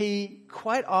 he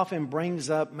quite often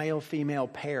brings up male-female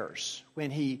pairs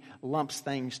when he lumps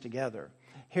things together.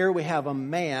 Here we have a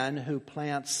man who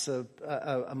plants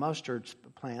a mustard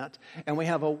plant, and we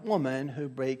have a woman who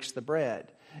bakes the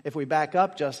bread. If we back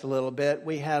up just a little bit,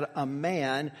 we had a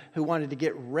man who wanted to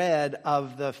get rid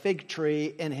of the fig tree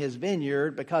in his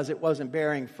vineyard because it wasn't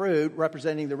bearing fruit,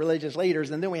 representing the religious leaders.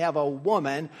 And then we have a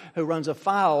woman who runs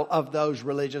afoul of those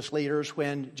religious leaders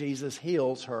when Jesus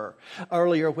heals her.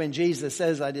 Earlier, when Jesus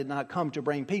says, I did not come to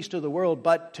bring peace to the world,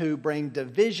 but to bring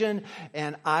division,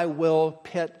 and I will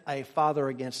pit a father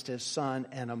against his son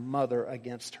and a mother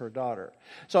against her daughter.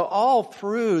 So all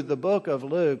through the book of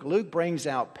Luke, Luke brings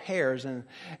out pairs, and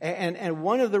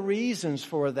one of the reasons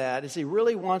for that is he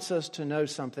really wants us to know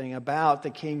something about the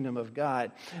kingdom of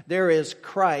God. There is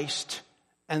Christ,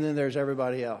 and then there's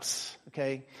everybody else.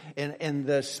 Okay? In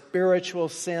the spiritual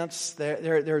sense,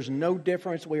 there's no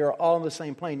difference. We are all on the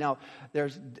same plane. Now,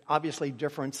 there's obviously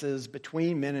differences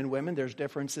between men and women. There's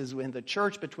differences in the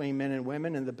church between men and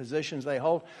women and the positions they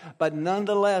hold. But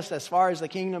nonetheless, as far as the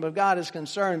kingdom of God is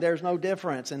concerned, there's no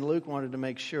difference. And Luke wanted to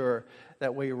make sure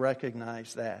that we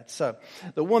recognize that. So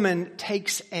the woman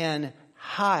takes and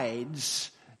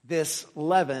hides this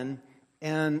leaven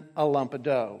in a lump of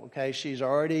dough. Okay, she's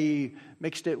already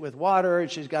mixed it with water, and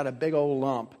she's got a big old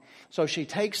lump. So she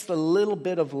takes the little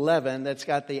bit of leaven that's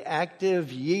got the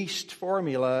active yeast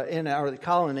formula in our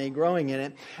colony growing in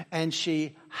it, and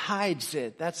she hides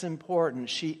it. That's important.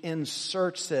 She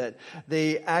inserts it.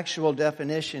 The actual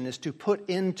definition is to put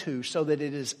into, so that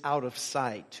it is out of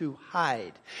sight, to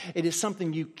hide. It is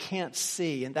something you can't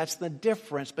see, and that's the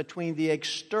difference between the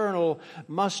external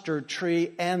mustard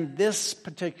tree and this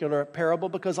particular parable,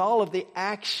 because all of the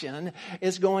action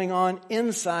is going on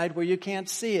inside where you can't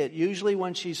see it. Usually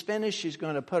when she's finished, she's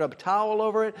going to put a towel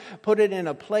over it, put it in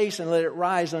a place, and let it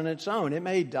rise on its own. It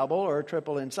may double or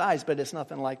triple in size, but it's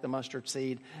nothing like the mustard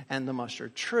seed and the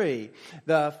mustard tree.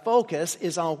 The focus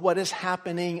is on what is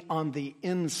happening on the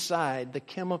inside. The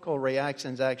chemical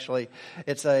reactions, actually,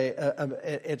 it's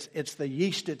the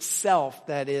yeast itself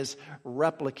that is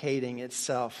replicating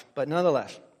itself. But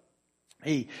nonetheless,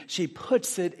 she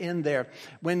puts it in there.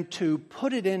 When to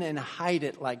put it in and hide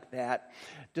it like that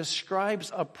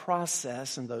describes a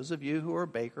process, and those of you who are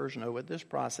bakers know what this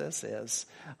process is,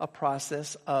 a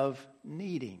process of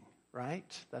kneading. Right?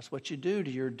 That's what you do to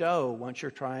your dough once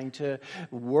you're trying to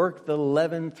work the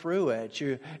leaven through it.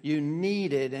 You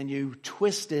knead it and you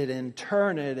twist it and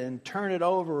turn it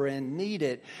over and knead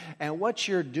it. And what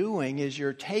you're doing is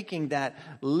you're taking that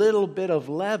little bit of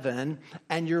leaven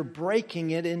and you're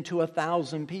breaking it into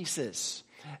 1,000 pieces.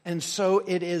 And so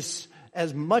it is,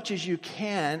 as much as you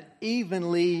can,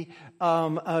 evenly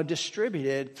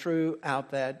distributed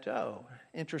throughout that dough.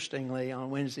 Interestingly, on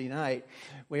Wednesday night,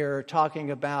 we're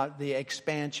talking about the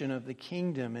expansion of the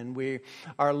kingdom, and we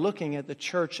are looking at the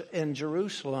church in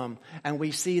Jerusalem, and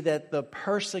we see that the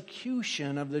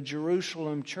persecution of the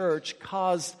Jerusalem church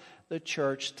caused the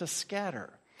church to scatter.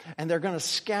 And they're going to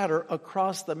scatter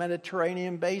across the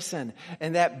Mediterranean basin.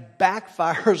 And that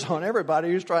backfires on everybody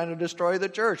who's trying to destroy the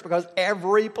church. Because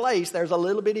every place there's a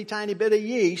little bitty tiny bit of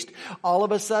yeast, all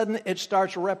of a sudden it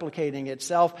starts replicating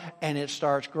itself and it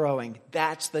starts growing.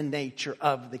 That's the nature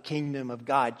of the kingdom of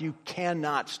God. You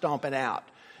cannot stomp it out.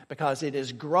 Because it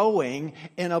is growing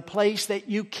in a place that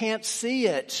you can't see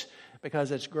it. Because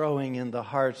it's growing in the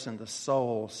hearts and the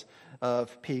souls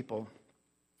of people.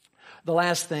 The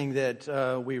last thing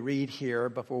that we read here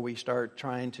before we start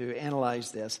trying to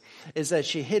analyze this is that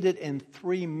she hid it in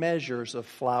 3 measures of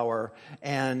flour,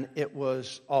 and it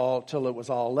was all till it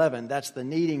was all leavened. That's the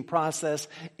kneading process.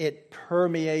 It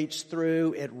permeates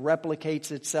through, it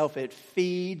replicates itself, it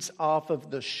feeds off of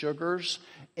the sugars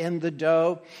in the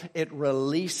dough. It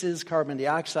releases carbon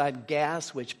dioxide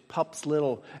gas, which pumps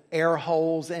little air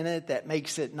holes in it that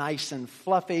makes it nice and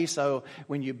fluffy. So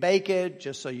when you bake it,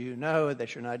 just so you know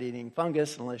that you're not eating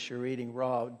fungus unless you're eating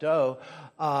raw dough,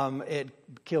 it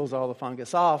kills all the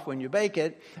fungus off when you bake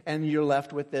it, and you're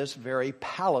left with this very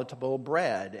palatable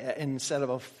bread instead of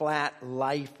a flat,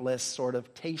 lifeless, sort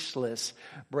of tasteless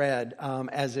bread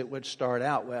as it would start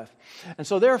out with. And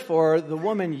so therefore, the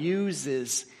woman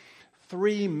uses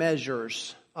 3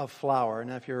 measures of flour.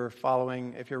 Now, if you're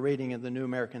reading in the New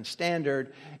American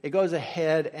Standard, it goes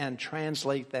ahead and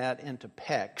translate that into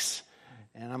pecks.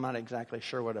 And I'm not exactly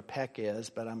sure what a peck is,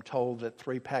 but I'm told that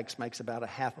 3 pecks makes about a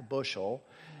half a bushel.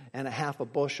 And a half a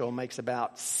bushel makes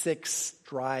about 6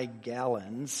 dry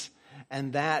gallons.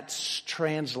 And that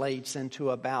translates into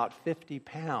about 50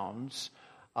 pounds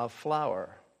of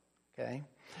flour. Okay?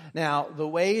 Now, the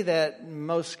way that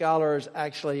most scholars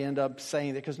actually end up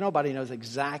saying that, because nobody knows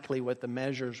exactly what the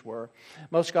measures were,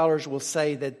 most scholars will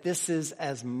say that this is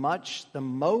as much the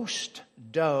most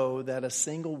dough that a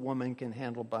single woman can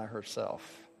handle by herself.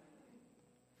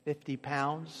 50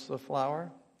 pounds of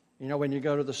flour. You know, when you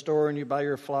go to the store and you buy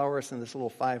your flour, it's in this little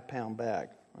 5-pound bag,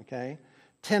 okay?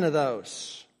 10 of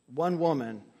those. One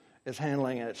woman is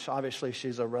handling it. Obviously,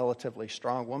 she's a relatively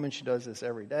strong woman. She does this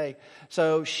every day.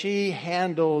 So she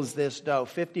handles this dough,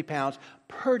 50 pounds,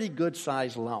 pretty good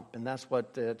sized lump. And that's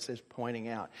what it's pointing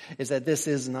out, is that this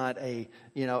is not a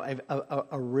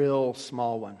real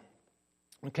small one.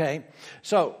 Okay,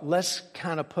 so let's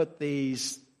kind of put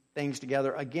these things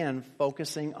together, again,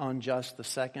 focusing on just the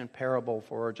second parable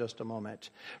for just a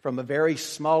moment. From a very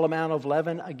small amount of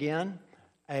leaven, again,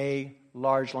 a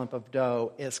large lump of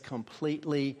dough is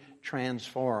completely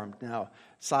transformed. Now,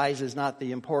 size is not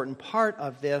the important part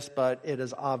of this, but it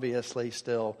is obviously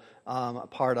still a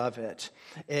part of it.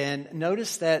 And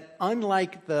notice that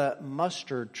unlike the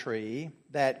mustard tree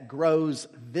that grows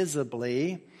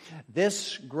visibly,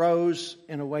 this grows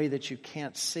in a way that you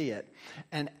can't see it.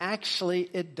 And actually,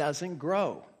 it doesn't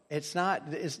grow. It's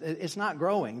not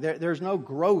growing. There's no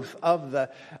growth of the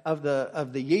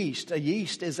yeast. A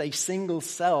yeast is a single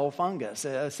cell fungus,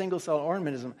 a single cell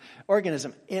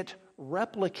organism. It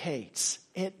replicates.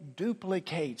 It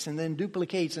duplicates and then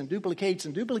duplicates and duplicates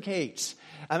and duplicates.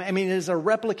 I mean, it is a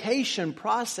replication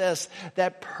process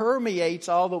that permeates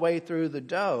all the way through the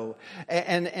dough.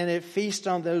 And it feasts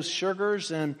on those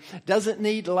sugars and doesn't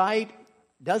need light,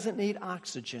 doesn't need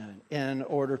oxygen in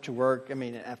order to work. I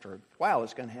mean, after a while,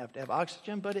 it's going to have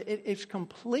oxygen, but it's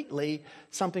completely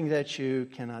something that you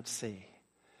cannot see.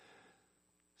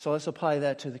 So let's apply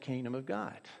that to the kingdom of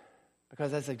God.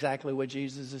 Because that's exactly what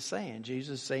Jesus is saying.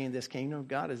 Jesus is saying this kingdom of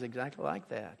God is exactly like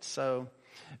that. So,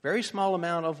 very small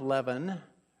amount of leaven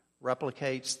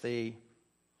replicates the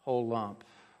whole lump.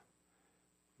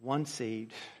 One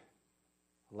seed,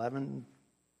 11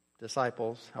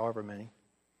 disciples, however many,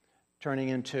 turning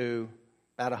into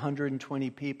about 120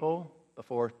 people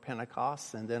before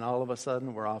Pentecost, and then all of a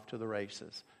sudden we're off to the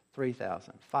races.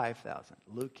 3,000, 5,000.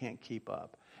 Luke can't keep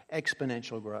up.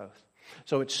 Exponential growth.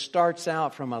 So it starts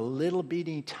out from a little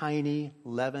bitty tiny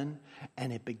leaven,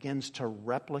 and it begins to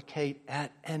replicate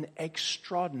at an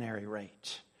extraordinary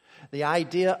rate. The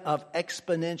idea of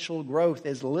exponential growth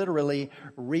is literally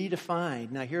redefined.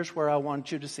 Now here's where I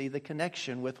want you to see the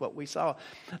connection with what we saw.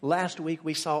 Last week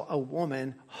we saw a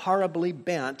woman horribly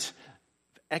bent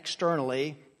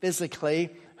externally,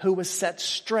 physically, who was set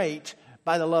straight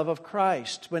by the love of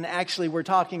Christ, when actually we're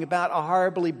talking about a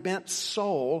horribly bent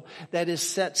soul that is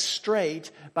set straight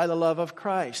by the love of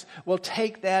Christ. We'll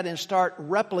take that and start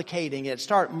replicating it,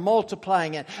 start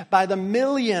multiplying it by the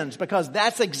millions, because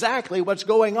that's exactly what's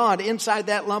going on inside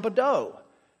that lump of dough.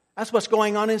 That's what's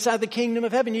going on inside the kingdom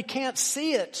of heaven. You can't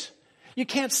see it. You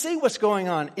can't see what's going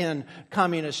on in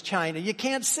communist China. You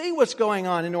can't see what's going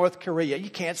on in North Korea. You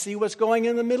can't see what's going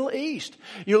in the Middle East.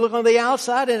 You look on the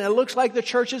outside and it looks like the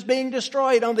church is being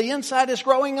destroyed. On the inside it's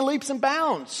growing in leaps and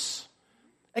bounds.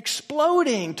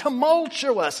 Exploding,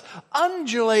 tumultuous,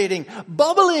 undulating,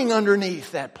 bubbling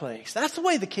underneath that place. That's the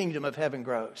way the kingdom of heaven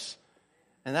grows.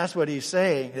 And that's what he's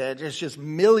saying, that it's just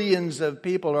millions of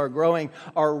people are growing,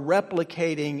 are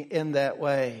replicating in that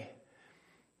way.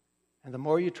 And the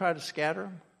more you try to scatter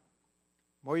them,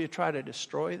 the more you try to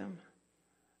destroy them,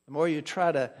 the more you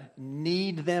try to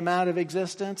knead them out of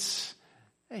existence,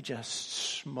 they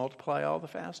just multiply all the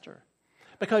faster.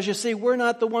 Because you see, we're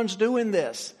not the ones doing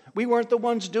this. We weren't the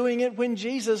ones doing it when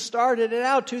Jesus started it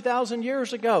out 2,000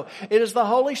 years ago. It is the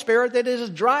Holy Spirit that is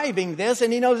driving this,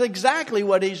 and He knows exactly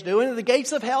what He's doing. The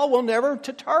gates of hell will never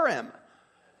deter Him.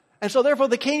 And so therefore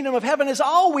the kingdom of heaven is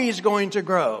always going to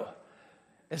grow.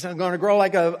 It's going to grow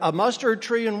like a mustard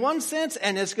tree in one sense,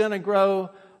 and it's going to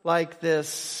grow like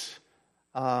this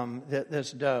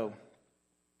dough. But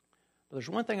there's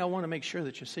one thing I want to make sure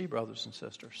that you see, brothers and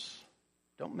sisters.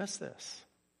 Don't miss this.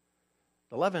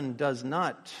 The leaven does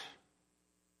not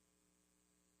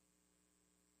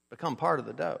become part of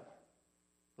the dough.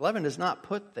 The leaven is not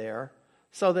put there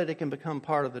so that it can become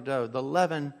part of the dough. The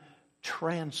leaven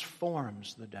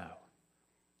transforms the dough.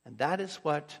 And that is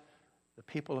what the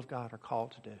people of God are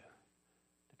called to do,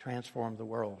 to transform the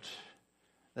world.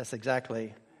 That's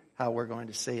exactly how we're going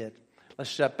to see it. Let's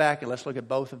step back and let's look at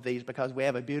both of these, because we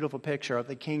have a beautiful picture of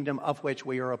the kingdom of which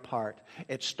we are a part.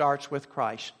 It starts with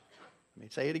Christ. Let me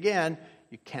say it again.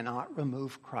 You cannot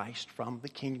remove Christ from the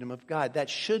kingdom of God. That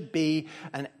should be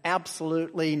an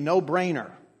absolutely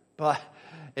no-brainer. But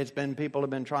people have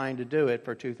been trying to do it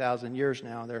for 2,000 years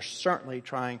now. They're certainly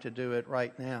trying to do it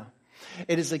right now.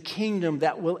 It is a kingdom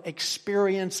that will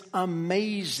experience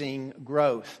amazing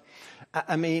growth.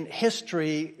 I mean,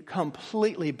 history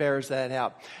completely bears that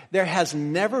out. There has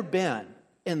never been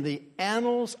in the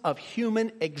annals of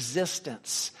human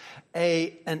existence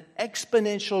an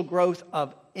exponential growth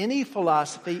of any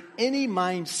philosophy, any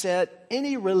mindset,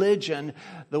 any religion,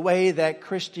 the way that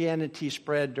Christianity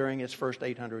spread during its first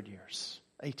 1800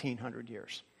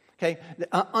 years. Okay,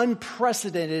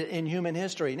 unprecedented in human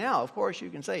history. Now, of course,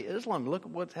 you can say Islam. Look at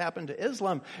what's happened to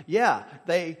Islam. Yeah,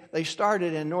 they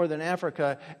started in northern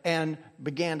Africa and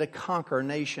began to conquer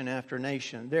nation after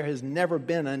nation. There has never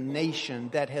been a nation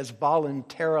that has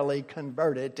voluntarily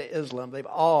converted to Islam. They've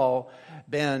all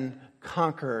been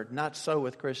conquered. Not so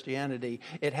with Christianity.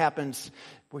 It happens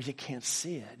where you can't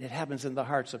see it. It happens in the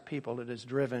hearts of people. It is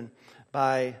driven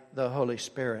by the Holy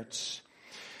Spirit.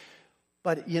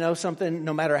 But you know something,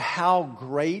 no matter how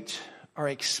great or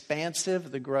expansive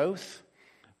the growth,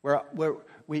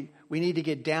 we need to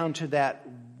get down to that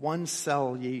one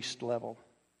cell yeast level.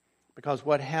 Because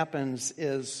what happens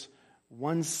is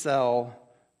one cell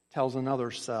tells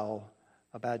another cell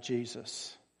about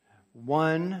Jesus.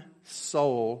 One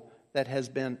soul that has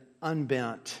been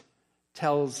unbent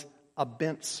tells a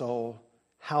bent soul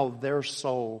how their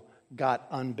soul got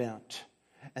unbent.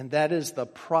 And that is the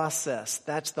process.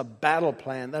 That's the battle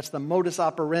plan. That's the modus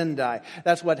operandi.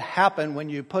 That's what happened when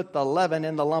you put the leaven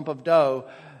in the lump of dough.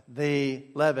 The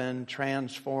leaven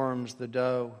transforms the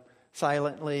dough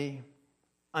silently,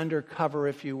 undercover,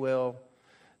 if you will.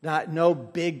 No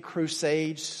big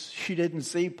crusades. You didn't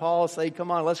see Paul say, come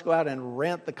on, let's go out and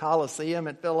rent the Colosseum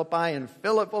at Philippi and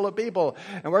fill it full of people.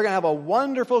 And we're going to have a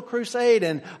wonderful crusade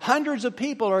and hundreds of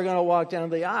people are going to walk down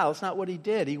the aisle. It's not what he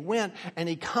did. He went and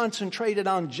he concentrated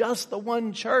on just the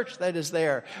one church that is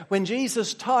there. When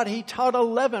Jesus taught, he taught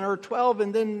 11 or 12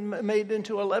 and then made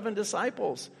into 11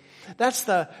 disciples. That's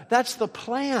the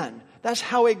plan. That's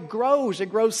how it grows. It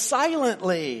grows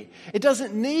silently. It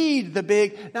doesn't need the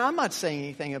big... Now, I'm not saying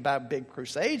anything about big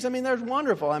crusades. I mean, they're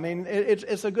wonderful. I mean,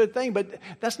 it's a good thing, but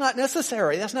that's not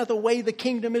necessary. That's not the way the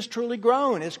kingdom is truly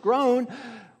grown. It's grown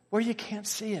where you can't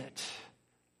see it.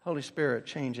 Holy Spirit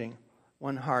changing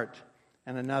one heart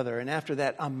and another. And after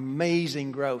that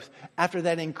amazing growth, after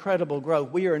that incredible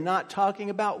growth, we are not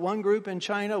talking about one group in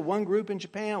China, one group in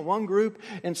Japan, one group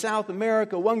in South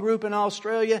America, one group in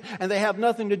Australia, and they have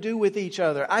nothing to do with each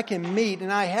other. I can meet,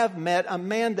 and I have met, a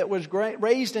man that was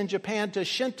raised in Japan to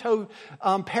Shinto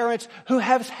parents who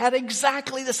have had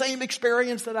exactly the same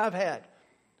experience that I've had.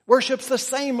 Worships the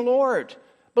same Lord,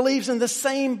 believes in the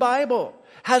same Bible,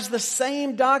 has the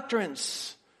same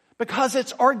doctrines, because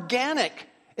it's organic.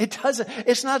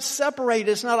 It's not separated.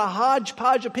 It's not a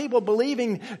hodgepodge of people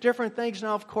believing different things.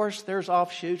 Now, of course, there's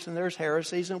offshoots and there's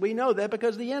heresies, and we know that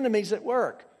because the enemy's at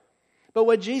work. But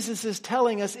what Jesus is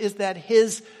telling us is that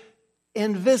his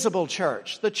invisible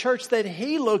church, the church that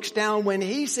he looks down when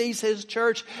he sees his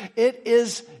church, it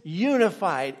is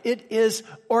unified. It is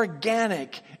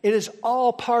organic. It is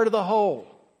all part of the whole.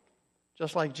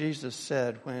 Just like Jesus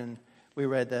said when we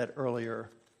read that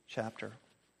earlier chapter,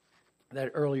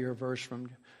 that earlier verse from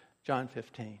John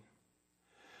 15.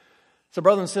 So,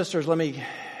 brothers and sisters, let me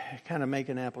kind of make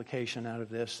an application out of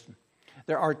this.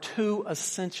 There are two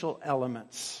essential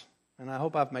elements, and I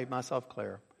hope I've made myself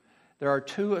clear. There are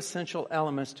two essential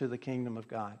elements to the kingdom of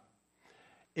God.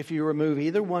 If you remove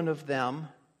either one of them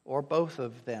or both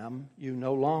of them, you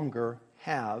no longer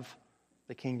have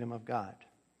the kingdom of God.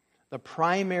 The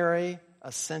primary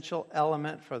essential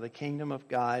element for the kingdom of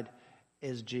God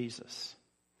is Jesus.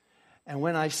 And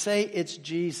when I say it's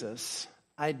Jesus,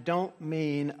 I don't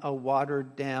mean a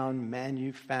watered-down,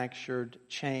 manufactured,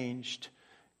 changed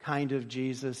kind of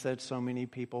Jesus that so many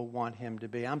people want him to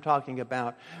be. I'm talking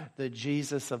about the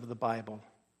Jesus of the Bible.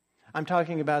 I'm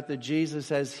talking about the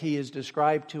Jesus as he is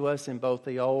described to us in both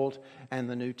the Old and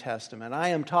the New Testament. I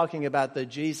am talking about the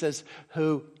Jesus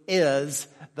who is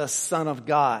the Son of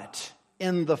God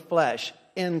in the flesh,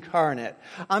 incarnate.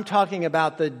 I'm talking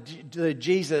about the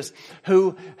Jesus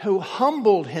who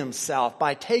humbled himself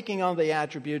by taking on the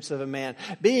attributes of a man,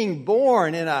 being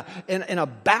born in a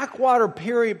backwater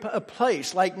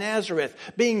place like Nazareth,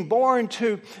 being born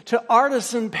to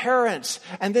artisan parents,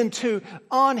 and then to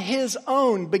on his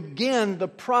own begin the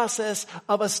process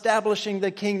of establishing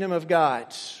the kingdom of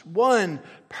God. One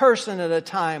person at a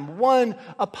time, one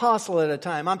apostle at a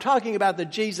time. I'm talking about the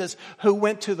Jesus who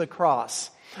went to the cross.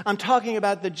 I'm talking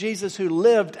about the Jesus who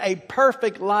lived a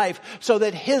perfect life so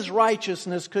that his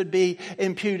righteousness could be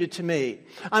imputed to me.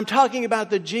 I'm talking about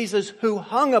the Jesus who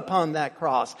hung upon that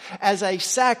cross as a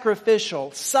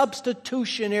sacrificial,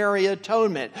 substitutionary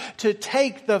atonement to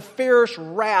take the fierce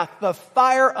wrath, the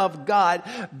fire of God,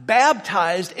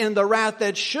 baptized in the wrath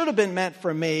that should have been meant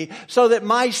for me so that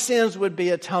my sins would be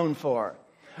atoned for.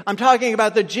 I'm talking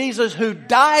about the Jesus who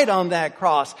died on that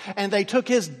cross, and they took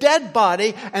his dead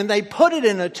body and they put it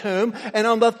in a tomb, and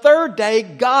on the third day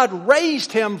God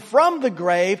raised him from the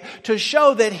grave to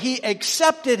show that he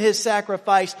accepted his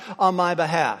sacrifice on my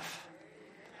behalf.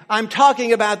 I'm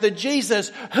talking about the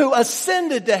Jesus who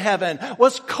ascended to heaven,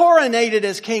 was coronated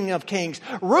as King of Kings,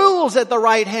 rules at the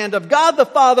right hand of God the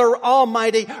Father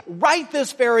Almighty right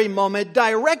this very moment,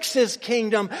 directs his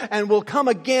kingdom, and will come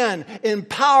again in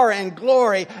power and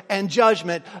glory and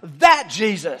judgment. That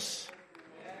Jesus.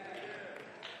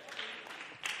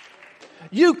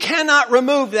 You cannot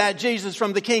remove that Jesus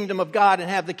from the kingdom of God and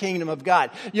have the kingdom of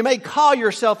God. You may call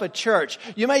yourself a church.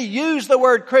 You may use the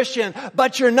word Christian,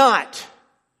 but you're not.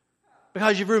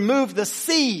 Because you've removed the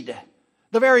seed,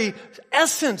 the very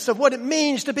essence of what it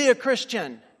means to be a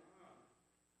Christian.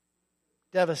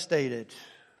 Devastated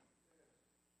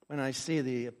when I see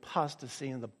the apostasy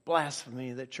and the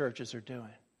blasphemy that churches are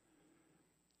doing.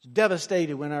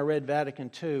 Devastated when I read Vatican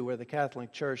II, where the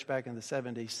Catholic Church back in the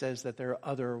 70s says that there are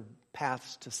other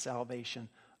paths to salvation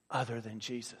other than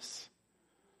Jesus.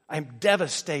 I'm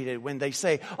devastated when they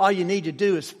say all you need to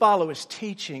do is follow his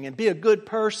teaching and be a good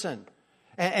person.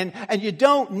 And you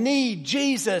don't need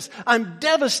Jesus. I'm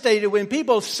devastated when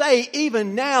people say,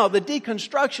 even now, the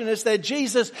deconstructionists, that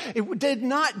Jesus did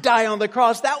not die on the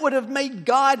cross. That would have made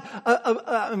God,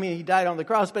 he died on the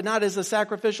cross, but not as a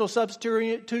sacrificial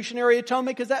substitutionary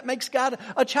atonement, because that makes God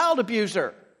a child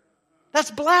abuser.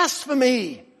 That's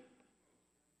blasphemy.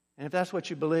 And if that's what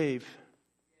you believe,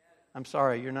 I'm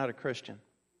sorry, you're not a Christian.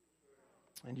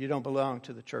 And you don't belong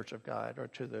to the church of God or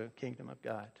to the kingdom of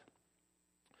God.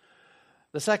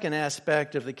 The second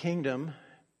aspect of the kingdom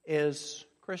is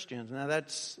Christians. Now,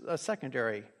 that's a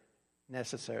secondary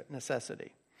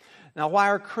necessity. Now, why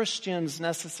are Christians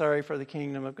necessary for the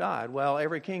kingdom of God? Well,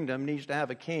 every kingdom needs to have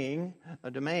a king,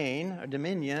 a domain, a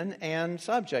dominion, and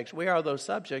subjects. We are those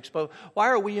subjects, but why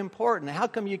are we important? How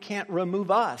come you can't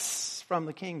remove us from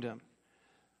the kingdom?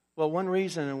 Well, one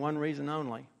reason and one reason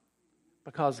only.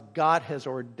 Because God has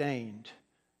ordained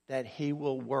that He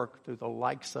will work through the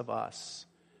likes of us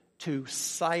to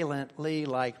silently,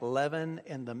 like leaven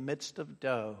in the midst of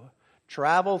dough,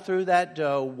 travel through that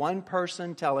dough, one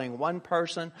person telling one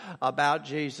person about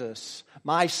Jesus.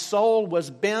 My soul was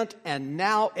bent and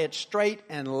now it's straight,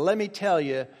 and let me tell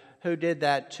you who did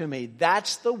that to me.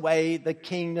 That's the way the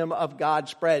kingdom of God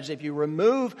spreads. If you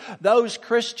remove those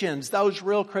Christians, those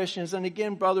real Christians, and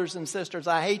again, brothers and sisters,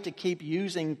 I hate to keep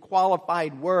using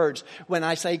qualified words when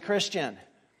I say Christian.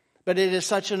 But it is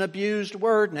such an abused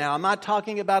word now. I'm not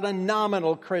talking about a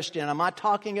nominal Christian. I'm not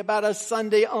talking about a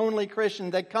Sunday-only Christian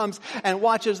that comes and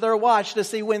watches their watch to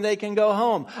see when they can go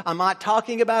home. I'm not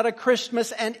talking about a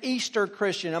Christmas and Easter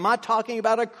Christian. I'm not talking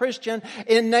about a Christian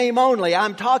in name only.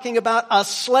 I'm talking about a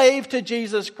slave to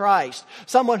Jesus Christ.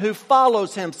 Someone who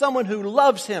follows Him. Someone who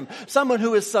loves Him. Someone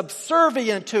who is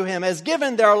subservient to Him, has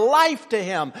given their life to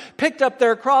Him, picked up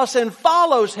their cross and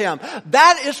follows Him.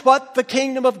 That is what the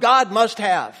kingdom of God must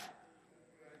have.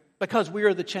 Because we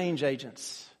are the change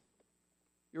agents.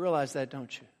 You realize that,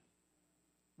 don't you?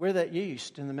 We're that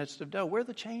yeast in the midst of dough. We're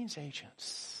the change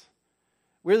agents.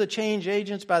 We're the change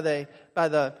agents by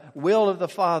the will of the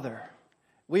Father.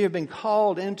 We have been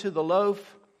called into the loaf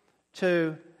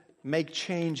to make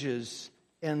changes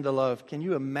in the loaf. Can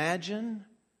you imagine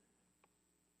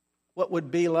what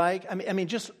would be like? I mean,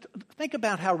 just think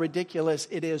about how ridiculous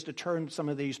it is to turn some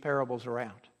of these parables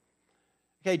around.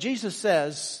 Okay, Jesus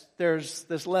says there's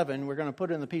this leaven. We're going to put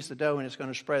it in the piece of dough and it's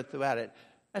going to spread throughout it.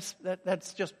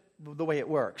 That's just the way it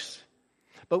works.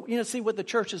 But, see, what the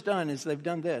church has done is they've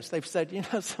done this. They've said,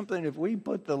 something, if we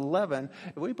put the leaven,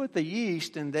 if we put the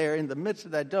yeast in there in the midst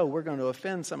of that dough, we're going to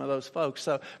offend some of those folks.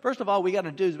 So, first of all, we got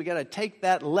to do is we got to take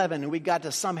that leaven and we got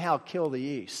to somehow kill the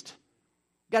yeast.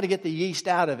 Got to get the yeast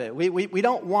out of it. We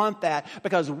don't want that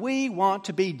because we want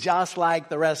to be just like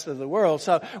the rest of the world.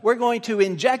 So we're going to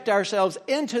inject ourselves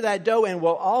into that dough and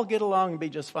we'll all get along and be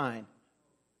just fine.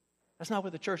 That's not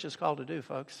what the church is called to do,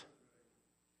 folks.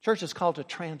 Church is called to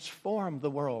transform the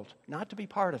world, not to be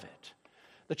part of it.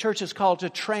 The church is called to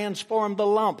transform the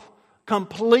lump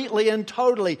completely and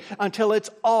totally until it's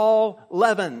all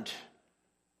leavened.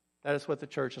 That is what the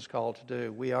church is called to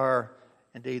do. We are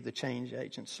indeed the change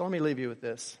agents. So let me leave you with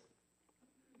this.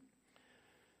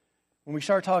 When we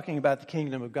start talking about the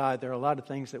kingdom of God, there are a lot of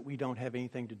things that we don't have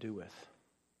anything to do with.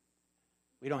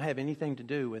 We don't have anything to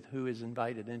do with who is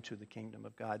invited into the kingdom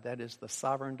of God. That is the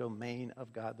sovereign domain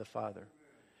of God the Father.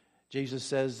 Jesus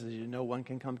says, no one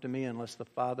can come to me unless the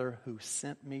Father who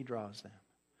sent me draws them.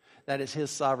 That is His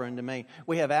sovereign domain.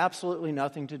 We have absolutely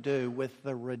nothing to do with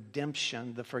the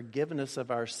redemption, the forgiveness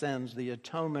of our sins, the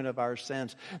atonement of our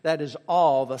sins. That is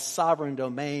all the sovereign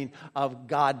domain of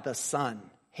God the Son.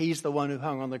 He's the one who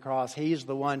hung on the cross. He's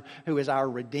the one who is our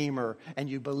Redeemer. And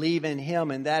you believe in Him,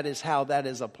 and that is how that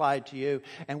is applied to you.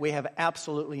 And we have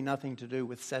absolutely nothing to do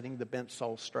with setting the bent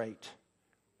soul straight.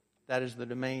 That is the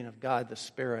domain of God the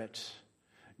Spirit.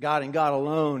 God and God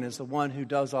alone is the one who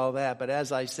does all that. But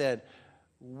as I said,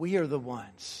 we are the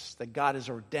ones that God has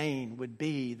ordained would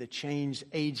be the change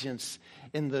agents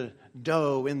in the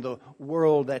dough, in the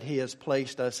world that He has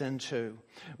placed us into.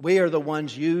 We are the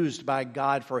ones used by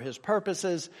God for His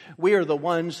purposes. We are the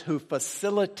ones who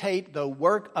facilitate the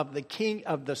work of the King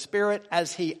of the Spirit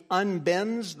as He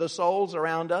unbends the souls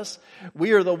around us.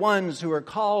 We are the ones who are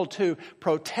called to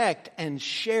protect and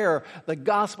share the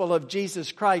gospel of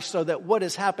Jesus Christ so that what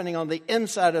is happening on the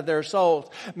inside of their souls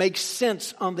makes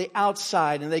sense on the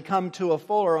outside and they come to a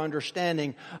fuller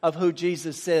understanding of who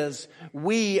Jesus is.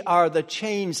 We are the change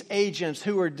agents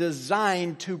who are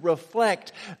designed to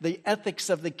reflect the ethics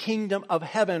of the kingdom of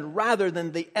heaven rather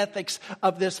than the ethics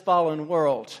of this fallen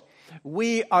world.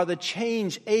 We are the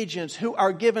change agents who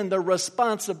are given the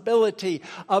responsibility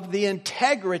of the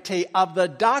integrity of the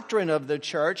doctrine of the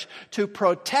church to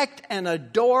protect and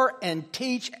adore and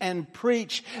teach and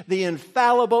preach the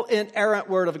infallible, inerrant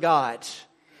Word of God.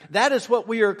 That is what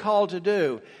we are called to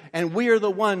do. And we are the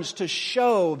ones to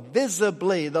show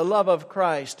visibly the love of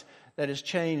Christ that has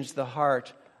changed the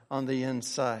heart on the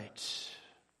inside.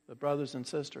 But brothers and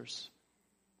sisters,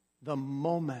 the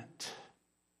moment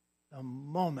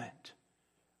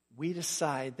we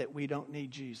decide that we don't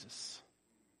need Jesus,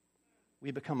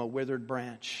 we become a withered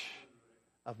branch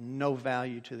of no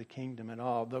value to the kingdom at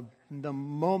all. The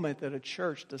moment that a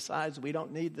church decides we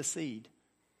don't need the seed,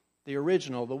 the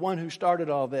original, the one who started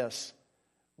all this,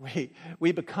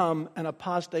 we become an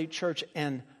apostate church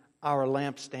and our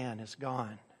lampstand is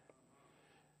gone.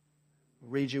 I'll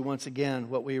read you once again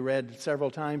what we read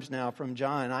several times now from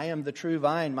John. I am the true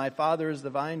vine, my Father is the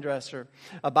vine dresser.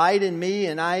 Abide in me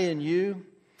and I in you.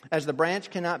 As the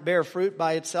branch cannot bear fruit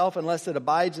by itself unless it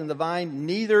abides in the vine,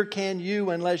 neither can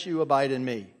you unless you abide in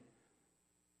me.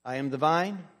 I am the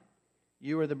vine,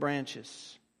 you are the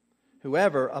branches.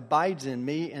 Whoever abides in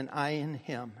me and I in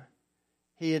him,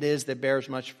 he it is that bears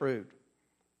much fruit.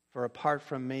 For apart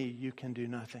from me, you can do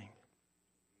nothing.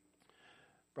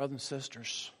 Brothers and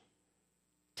sisters,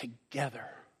 together,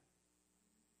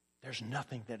 there's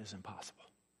nothing that is impossible.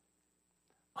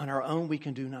 On our own, we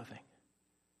can do nothing.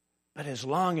 But as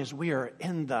long as we are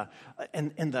in the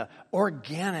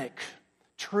organic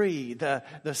tree, the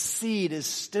seed is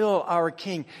still our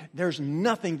king, there's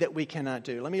nothing that we cannot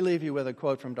do. Let me leave you with a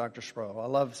quote from Dr. Sproul. I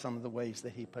love some of the ways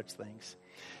that he puts things.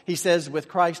 He says, with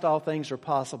Christ all things are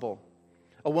possible.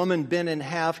 A woman bent in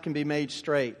half can be made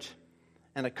straight,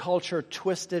 and a culture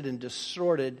twisted and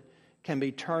distorted can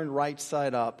be turned right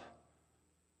side up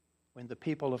when the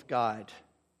people of God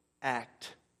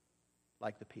act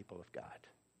like the people of God.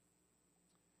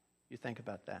 You think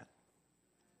about that.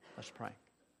 Let's pray.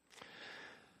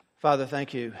 Father,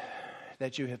 thank you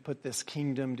that you have put this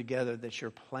kingdom together, that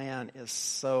your plan is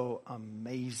so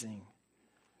amazing,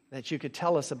 that you could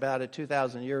tell us about it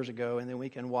 2,000 years ago, and then we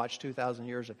can watch 2,000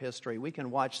 years of history. We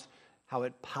can watch how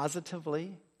it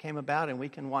positively came about, and we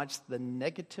can watch the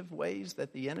negative ways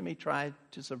that the enemy tried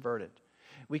to subvert it.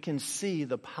 We can see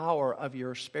the power of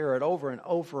your Spirit over and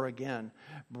over again,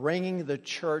 bringing the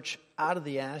church out of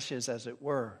the ashes, as it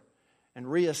were, and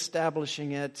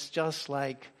reestablishing it just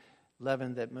like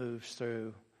leaven that moves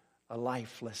through a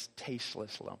lifeless,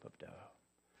 tasteless lump of dough.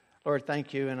 Lord,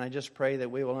 thank you, and I just pray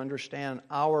that we will understand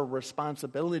our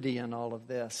responsibility in all of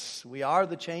this. We are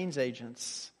the change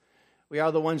agents. We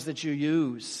are the ones that you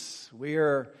use. We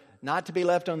are not to be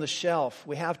left on the shelf.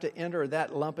 We have to enter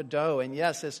that lump of dough, and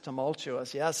yes, it's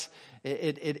tumultuous. Yes,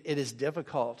 it is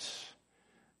difficult.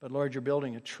 But Lord, you're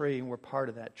building a tree, and we're part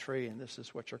of that tree, and this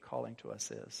is what your calling to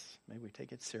us is. May we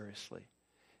take it seriously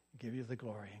and give you the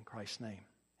glory in Christ's name.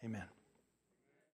 Amen.